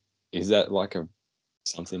is that like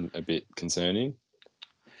something a bit concerning?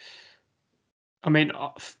 I mean,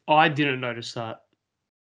 I didn't notice that.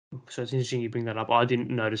 So it's interesting you bring that up. I didn't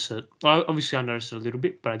notice it. Obviously, I noticed it a little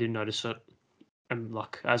bit, but I didn't notice it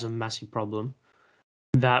like as a massive problem.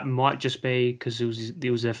 That might just be because it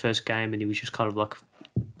was their first game, and he was just kind of like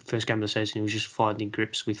first game of the season. He was just finding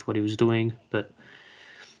grips with what he was doing. But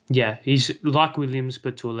yeah, he's like Williams,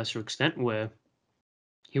 but to a lesser extent, where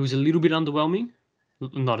he was a little bit underwhelming.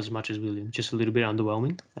 Not as much as Williams, just a little bit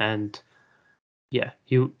underwhelming. And yeah,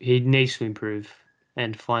 he needs to improve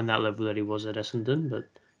and find that level that he was at Essendon. But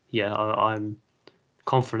yeah, I'm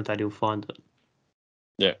confident that he'll find it.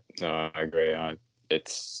 Yeah, no, I agree.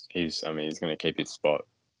 He's going to keep his spot.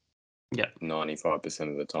 Yeah,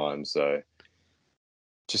 95% of the time. So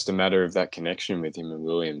just a matter of that connection with him and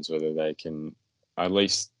Williams, whether they can at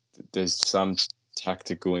least there's some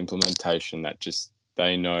tactical implementation that just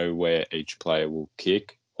they know where each player will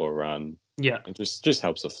kick or run. Yeah, it just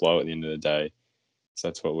helps the flow at the end of the day. So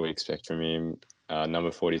that's what we expect from him.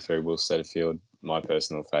 Number 43, Will Setterfield, my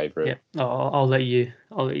personal favourite. yeah. I'll let you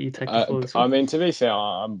take the floor. I mean, to be fair,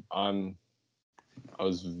 I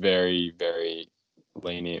was very, very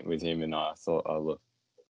lenient with him, and I thought, oh look,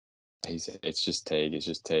 it's just Teague. It's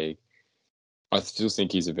just Teague. I still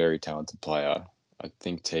think he's a very talented player. I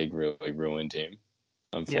think Teague really ruined him,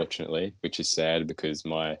 unfortunately, which is sad because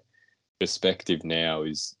my perspective now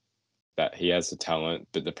is that he has the talent,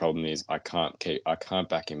 but the problem is I can't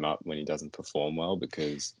back him up when he doesn't perform well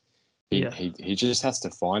because he just has to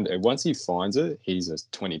find it. Once he finds it, he's a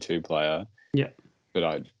 22 player. Yeah. But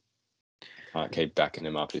I can't keep backing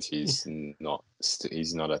him up if he's not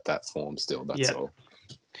at that form still. That's all.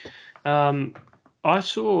 I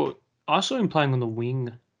saw him playing on the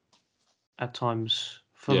wing at times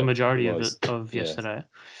for the majority of yesterday,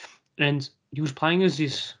 and he was playing as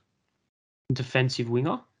this defensive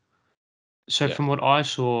winger. So from what I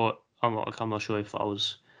saw, I'm not sure if I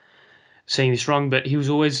was seeing this wrong, but he was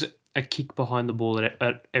always a kick behind the ball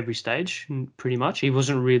at every stage, pretty much. He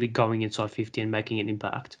wasn't really going inside 50 and making an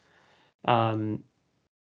impact.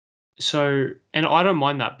 So, and I don't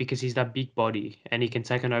mind that because he's that big body and he can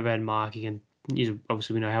take an overhead mark.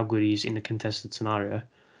 Obviously we know how good he is in the contested scenario.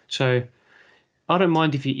 So I don't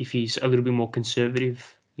mind if he's a little bit more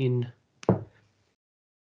conservative in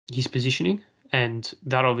his positioning, and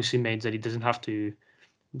that obviously means that he doesn't have to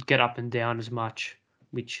get up and down as much,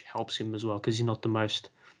 which helps him as well because he's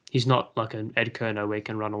not like an Ed Kerno where he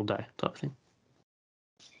can run all day type thing.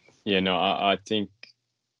 Yeah, no, I think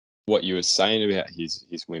what you were saying about his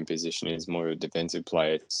wing position is more of a defensive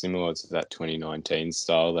player, similar to that 2019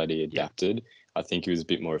 style that he Yeah. adapted. I think he was a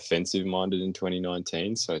bit more offensive minded in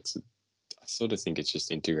 2019, so I sort of think it's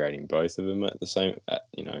just integrating both of them at the same,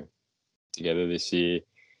 together this year.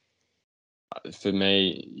 For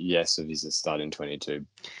me, yes, it is a start in 22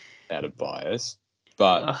 out of bias,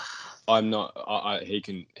 but Uh, I'm not.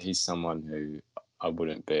 He's someone who I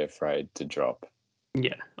wouldn't be afraid to drop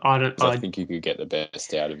yeah. I don't. because I think you could get the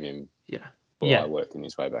best out of him Yeah. while Yeah. working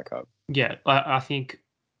his way back up. Yeah. I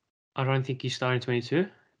don't think he's starting 22,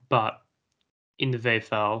 but in the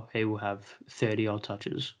VFL he will have 30 odd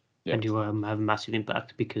touches, Yeah, and he will have a massive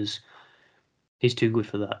impact because he's too good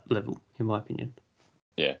for that level, in my opinion.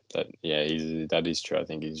 that is true. I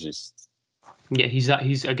think he's just Yeah,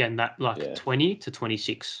 he's again that like yeah 20 to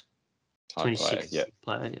 26, type player. 26th Yeah,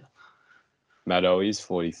 player. Yeah. Maddo is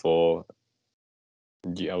 44.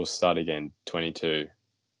 Yeah, I'll start again. 22.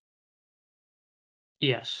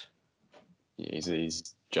 Yes. Yeah,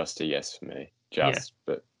 he's just a yes for me. Yeah.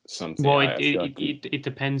 But something Well, I feel like it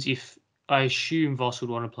depends if I assume Voss would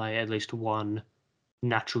want to play at least one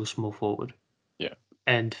natural small forward. yeah.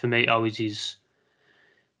 And for me, always is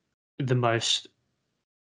the most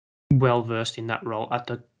well versed in that role at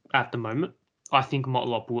the moment. I think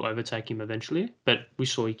Motlop will overtake him eventually, but we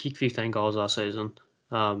saw he kicked 15 goals last season.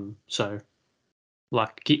 So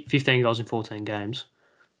like 15 goals in 14 games,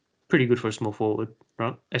 pretty good for a small forward,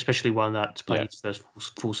 right? Especially one that's played Yeah. its first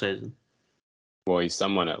full season. Well, he's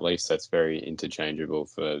someone at least that's very interchangeable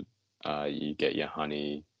for you get your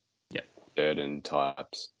Honey, Yeah, Durden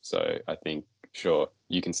types. So I think sure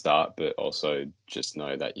you can start, but also just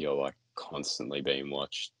know that you're like constantly being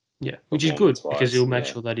watched yeah, which is good performance because wise. he'll make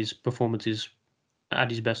Yeah. sure that his performance is at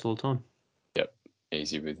his best all the time. Yep.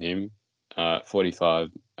 Easy with him. 45,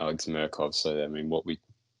 Alex Murkov. So I mean, what we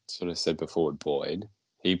sort of said before with Boyd,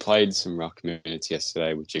 he played some ruck minutes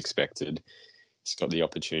yesterday, which expected. He's got the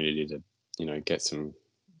opportunity to, get some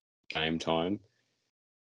game time.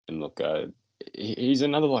 And look, he's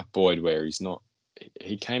another like Boyd where he's not.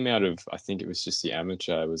 He came out of, I think it was just the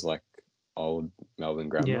amateur. It was like old Melbourne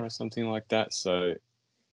Grammar Yeah, or something like that. So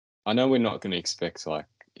I know we're not going to expect like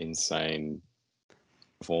insane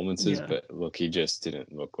performances, yeah, but look, he just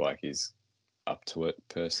didn't look like he's up to it.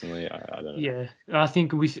 Personally, I don't know. yeah. I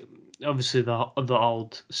think with obviously the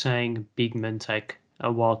old saying, "Big men take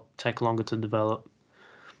a while, take longer to develop."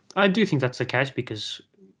 I do think that's the case because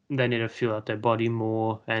they need to feel out their body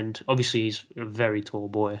more, and obviously he's a very tall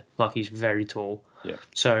boy. Like he's very tall, Yeah,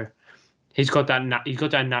 so he's got that. He's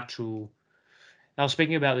got that natural. I was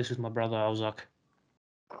speaking about this with my brother. I was like,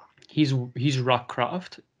 his ruck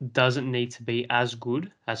craft doesn't need to be as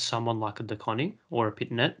good as someone like a DeConning or a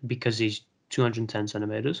Pitnet because he's 210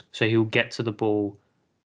 centimeters, so he'll get to the ball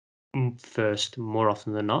first more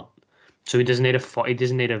often than not. So he doesn't need to fight. He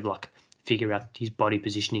doesn't need to like figure out his body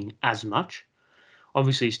positioning as much.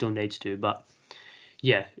 Obviously, he still needs to, but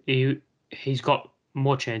yeah, he's got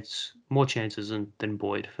more chances than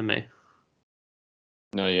Boyd for me.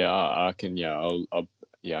 no, yeah, I can, yeah,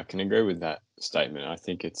 yeah, I can agree with that statement. I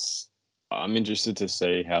think it's. I'm interested to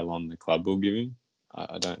see how long the club will give him.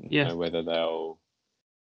 I don't Yeah, know whether they'll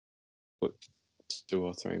put 2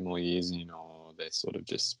 or 3 more years in, or they're sort of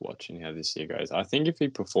just watching how this year goes. I think if he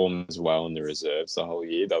performs well in the reserves the whole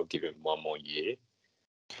year, they'll give him 1 more year.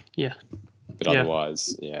 yeah, But yeah,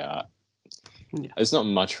 otherwise, yeah, yeah. there's not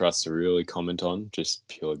much for us to really comment on, just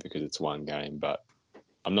purely because it's one game. But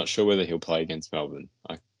I'm not sure whether he'll play against Melbourne.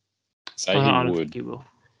 I say he I don't think would. he will.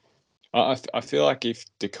 I feel like if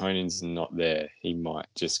DeConing's not there, he might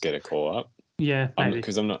just get a call up. Yeah, maybe.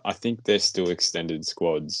 I'm not. I think they're still extended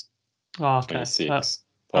squads. Oh, okay. 26,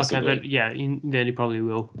 Okay, then possibly. yeah, then he probably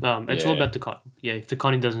will. It's all Yeah. about the con. Yeah, if the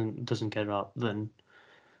Connie doesn't get up, then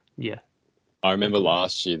yeah, I remember agree.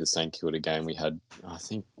 last year, the St Kilda game, we had, I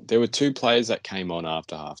think there were 2 players that came on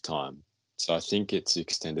after half time. So I think it's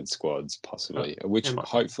extended squads, possibly, It which might be.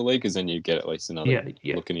 hopefully, because then you get at least another Yeah,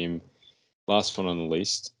 yeah. look at him. Last one on the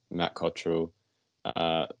list, Matt Cottrell.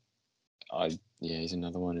 Uh, yeah, he's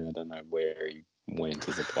another one who I don't know where he went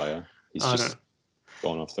as a player. He's I don't. just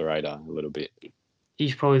gone off the radar a little bit.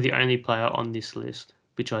 He's probably the only player on this list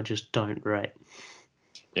which I just don't rate,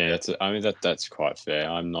 Yeah, I mean that's quite fair.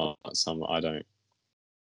 I'm not some. and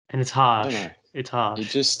it's I don't harsh. know. It's He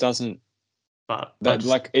harsh, just doesn't. but I That just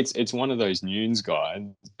like it's one of those Nunes guys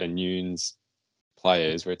and Nunes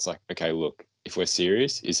players where it's like, okay, look, if we're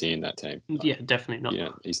serious, is he in that team? yeah, definitely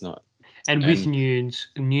not. He's not. And with And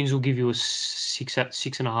Nunes will give you a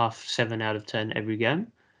 6.5, 7 out of 10 every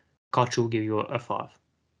game. Koch will give you a 5.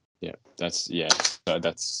 yeah, that's yeah, so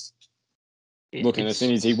that's Look, and the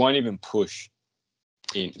thing is, he won't even push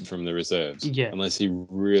in from the reserves, unless he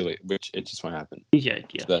really, which it just won't happen. Yeah.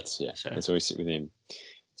 So that's where we sit with him.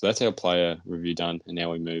 So that's our player review done, and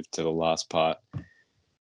now we move to the last part: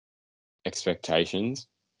 expectations.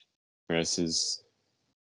 This is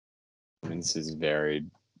varied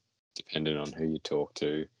dependent on who you talk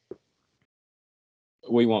to.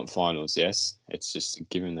 We want finals, yes. It's just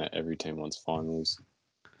given that every team wants finals.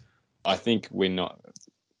 I think we're not.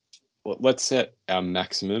 Let's set our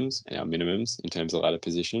maximums and our minimums in terms of ladder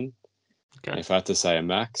position. Okay. And if I had to say a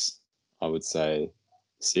max, I would say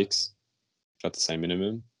 6. If I had to say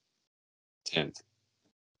minimum, 10th.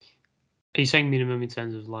 Are you saying minimum in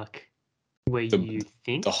terms of like where you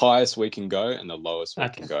think? The highest we can go and the lowest we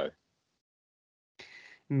can go.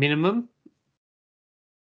 Minimum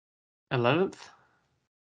 11th.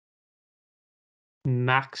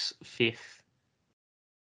 Max 5th.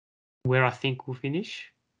 Where I think we'll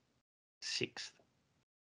finish 6th.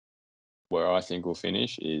 Where I think we'll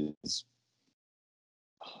finish is,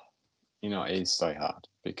 it's so hard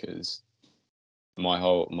because my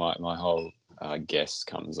whole guess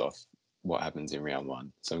comes off what happens in round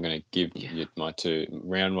 1. So I'm going to give you my 2.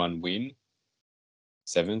 Round 1 win,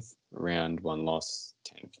 7th. Round 1 loss,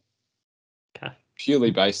 10th. Okay.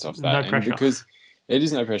 Purely based off that. No pressure. And because it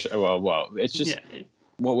is no pressure. Well, it's just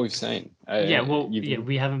what we've seen.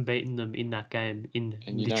 We haven't beaten them in that game in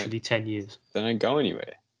literally 10 years. They don't go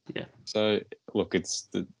anywhere. Yeah. So, look, it's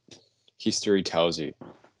the history tells you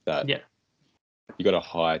that you got a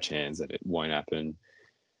higher chance that it won't happen.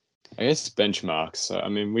 I guess benchmarks. So, I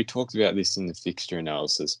mean, we talked about this in the fixture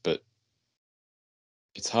analysis, but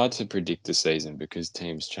it's hard to predict the season because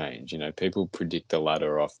teams change. People predict the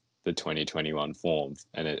ladder off the 2021 form,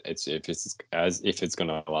 and it's as if it's going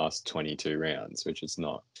to last 22 rounds, which it's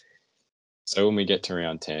not. So when we get to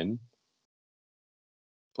round 10,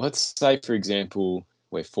 let's say, for example,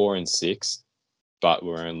 we're 4 and 6, but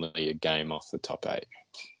we're only a game off the top 8.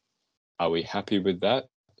 Are we happy with that,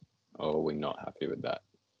 or are we not happy with that?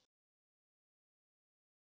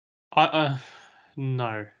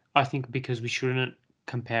 No. I think because we shouldn't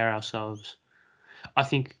compare ourselves. I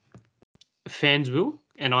think fans will,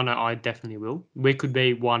 and I know I definitely will. We could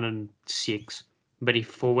be 1 and 6, but if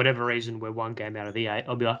for whatever reason we're 1 game out of the 8,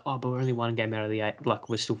 I'll be like, but we're only 1 game out of the 8. Like,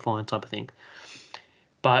 we're still fine, type of thing.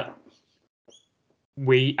 But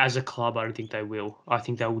we, as a club, I don't think they will. I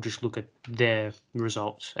think they will just look at their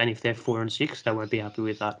results, and if they're 4 and 6, they won't be happy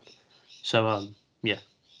with that. So, yeah.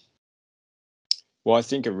 Well, I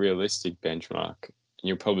think a realistic benchmark, and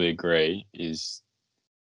you'll probably agree, is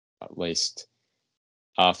at least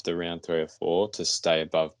after round 3 or 4 to stay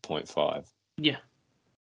above 0.5. Yeah.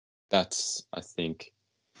 That's, I think,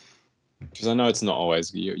 because I know it's not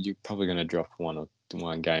always, you're probably going to drop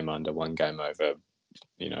one game under, 1 game over,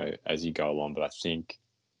 as you go along. But I think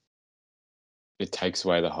it takes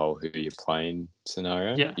away the whole who you're playing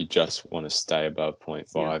scenario. Yeah. You just want to stay above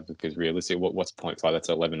 0.5 because realistically, what's 0.5? That's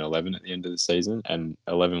 11-11 at the end of the season, and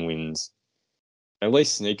 11 wins at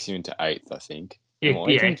least sneaks you into 8th, I think.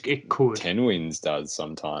 It could. 10 wins does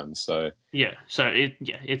sometimes. So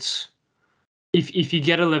it's if you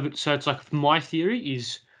get 11. So it's like, my theory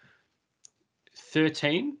is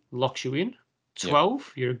 13 locks you in.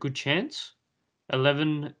 12, you're a good chance.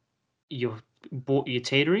 11, you're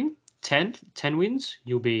teetering. 10 wins,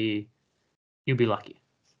 you'll be lucky.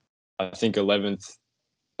 I think 11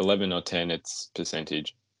 or 10, it's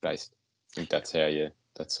percentage based. I think that's how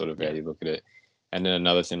that's sort of how you look at it. And then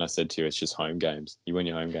another thing I said to you, it's just home games. You win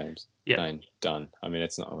your home games. Yeah. Done. I mean,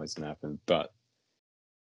 it's not always going to happen, but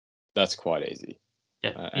that's quite easy.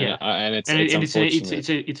 And it's unfortunate.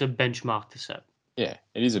 It's a benchmark to set. Yeah,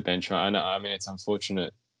 it is a benchmark. And I mean, it's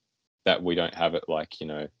unfortunate that we don't have it like,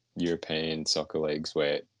 European soccer leagues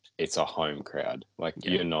where it's a home crowd. Like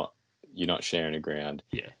you're not sharing a ground.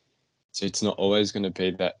 Yeah. So it's not always going to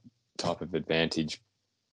be that type of advantage,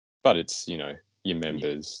 but it's, your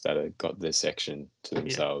members that have got their section to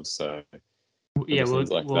themselves. So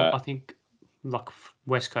I think like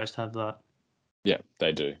West Coast have that. Yeah,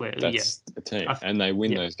 they do. That's a team, and they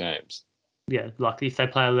win those games. Yeah, like if they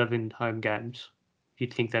play 11 home games,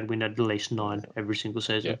 you'd think they'd win at least 9 every single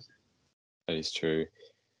season. Yeah, that is true.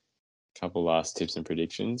 Couple last tips and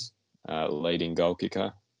predictions. Leading goal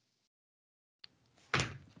kicker.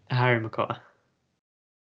 Harry Mackay.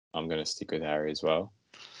 I'm going to stick with Harry as well.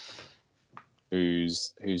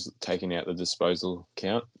 Who's taking out the disposal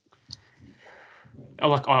count?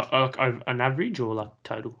 Like an average or like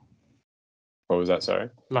total? What was that? Sorry.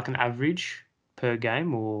 Like an average per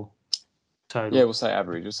game or total? Yeah, we'll say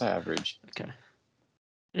average. Okay.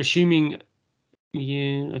 Assuming,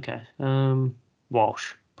 okay.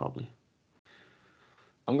 Walsh probably.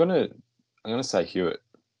 I'm gonna say Hewitt.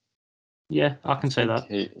 Yeah, I can say that.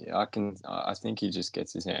 I think he just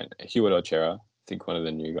gets his hand. Hewitt or Chera. I think one of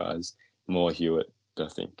the new guys. More Hewitt. But I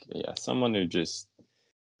think someone who just.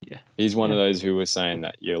 Yeah. He's one of those who was saying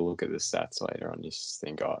that you look at the stats later on, you just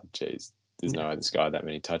think, oh, geez, there's no way this guy had that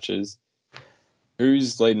many touches.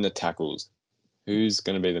 Who's leading the tackles? Who's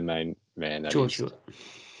going to be the main man? George Hewitt.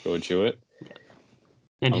 George Hewitt.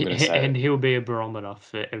 Yeah. And he'll be a barometer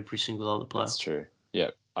for every single other player. That's true. Yeah,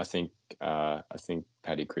 I think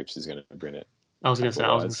Paddy Cripps is going to bring it. I was going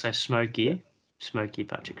to say Smokey. Yeah. Smokey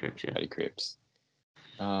Patrick Cripps, yeah. Paddy Cripps.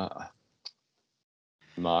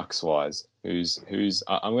 Marks wise, who's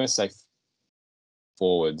I'm going to say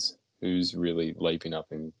forwards. Who's really leaping up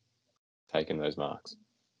and taking those marks?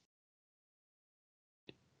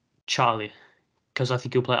 Charlie, because I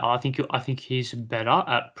think he'll play. I think he's better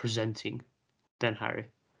at presenting than Harry.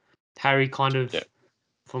 Harry kind of,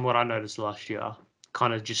 from what I noticed last year,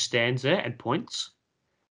 kind of just stands there and points,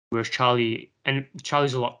 whereas Charlie's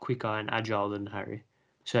a lot quicker and agile than Harry.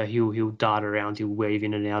 So he'll dart around, he'll weave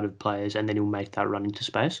in and out of players, and then he'll make that run into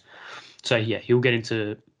space. So yeah, he'll get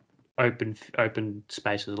into open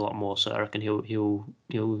spaces a lot more. So I reckon he'll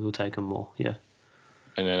take them more. Yeah.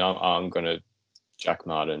 And then I'm gonna Jack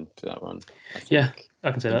Martin for that one. I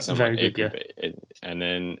can say that. Very good. Yeah. And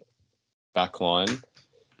then backline,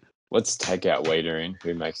 let's take out Wiedering,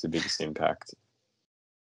 who makes the biggest impact.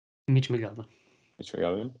 Mitch McGovern.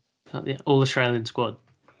 Yeah, all Australian squad.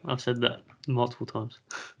 I've said that multiple times.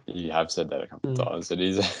 You have said that a couple of times. It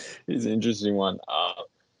is an interesting one.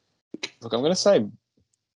 Look, I'm going to say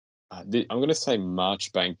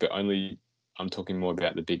Marchbank, but only I'm talking more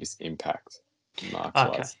about the biggest impact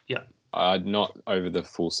marks-wise. Yeah. Not over the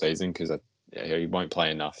full season because he won't play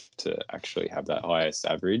enough to actually have that highest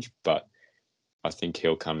average, but I think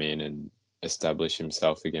he'll come in and establish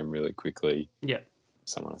himself again really quickly. Yeah.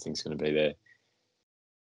 Someone I think is going to be there.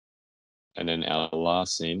 And then our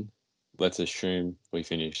last thing, let's assume we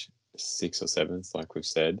finish 6th or 7th, like we've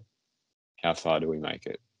said. How far do we make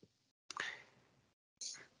it?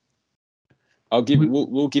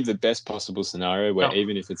 We'll give the best possible scenario where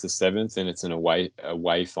even if it's a 7th and it's an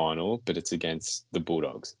away final, but it's against the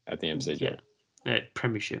Bulldogs at the MCG. Yeah,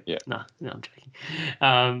 premiership. Yeah. No, I'm joking.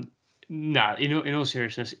 In all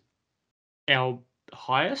seriousness, our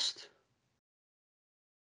highest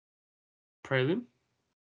prelim,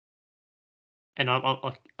 and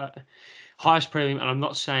highest prelim, and I'm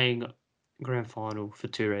not saying grand final for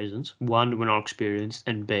two reasons. One, we're not experienced,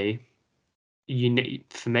 and B, you need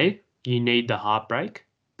the heartbreak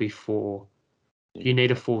before you need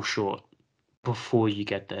to fall short before you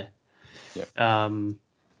get there. Yeah.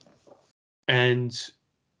 And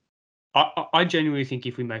I genuinely think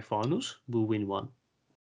if we make finals, we'll win one.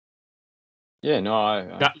 Yeah,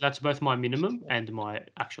 no, that's both my minimum and my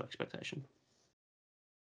actual expectation.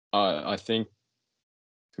 I think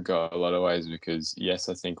could go a lot of ways because yes,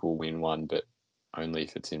 I think we'll win one, but only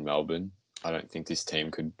if it's in Melbourne. I don't think this team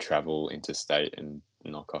could travel interstate and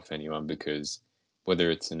knock off anyone because whether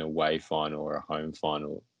it's an away final or a home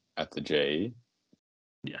final at the G,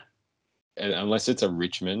 and unless it's a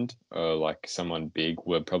Richmond or like someone big,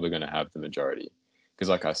 we're probably going to have the majority. Because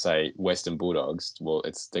like I say, Western Bulldogs,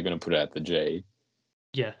 they're going to put it at the G.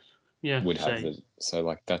 Yeah. Would have so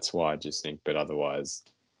like that's why I just think, but otherwise,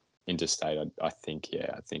 interstate, I think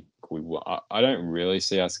we will. I don't really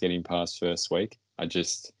see us getting past first week. I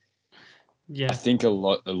think a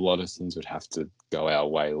lot of things would have to go our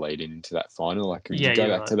way leading into that final. Like you go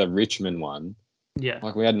back to the Richmond one. Yeah.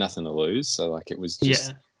 Like we had nothing to lose, so like it was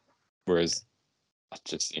just. Yeah. Whereas, I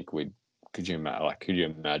just think could you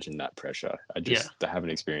imagine that pressure? I haven't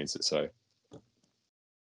experienced it, so.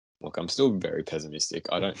 Look, I'm still very pessimistic.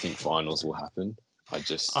 I don't think finals will happen. I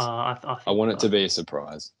want it to be a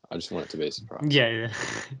surprise. I just want it to be a surprise. Yeah.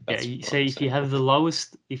 So if you have the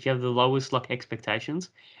lowest like expectations,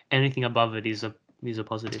 anything above it is a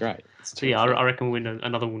positive. Great. So I reckon we'll win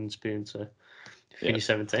another wooden spoon. So finish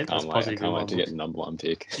 17th. That's positive. I can't wait to get the number one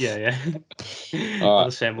pick. Yeah.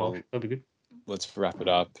 Another Sam Walsh. That'll be good. Let's wrap it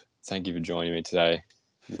up. Thank you for joining me today.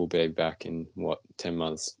 We'll be back in 10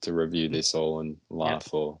 months to review this all and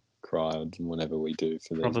laugh or cry or whatever we do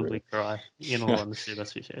for these. Probably cry. In all honesty,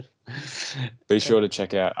 that's what you said. Be sure to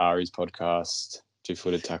check out Ari's podcast,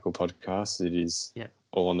 Two-Footed Tackle Podcast. It is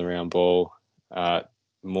all on the round ball.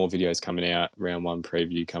 More videos coming out. Round 1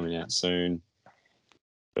 preview coming out soon.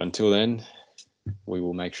 But until then, we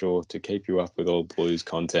will make sure to keep you up with all Blues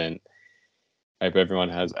content. Hope everyone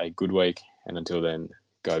has a good week. And until then,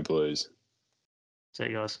 go Blues. See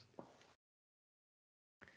you guys.